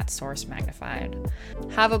Instagram at Source Magnified.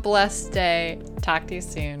 Have a blessed day. Talk to you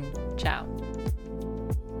soon. Ciao.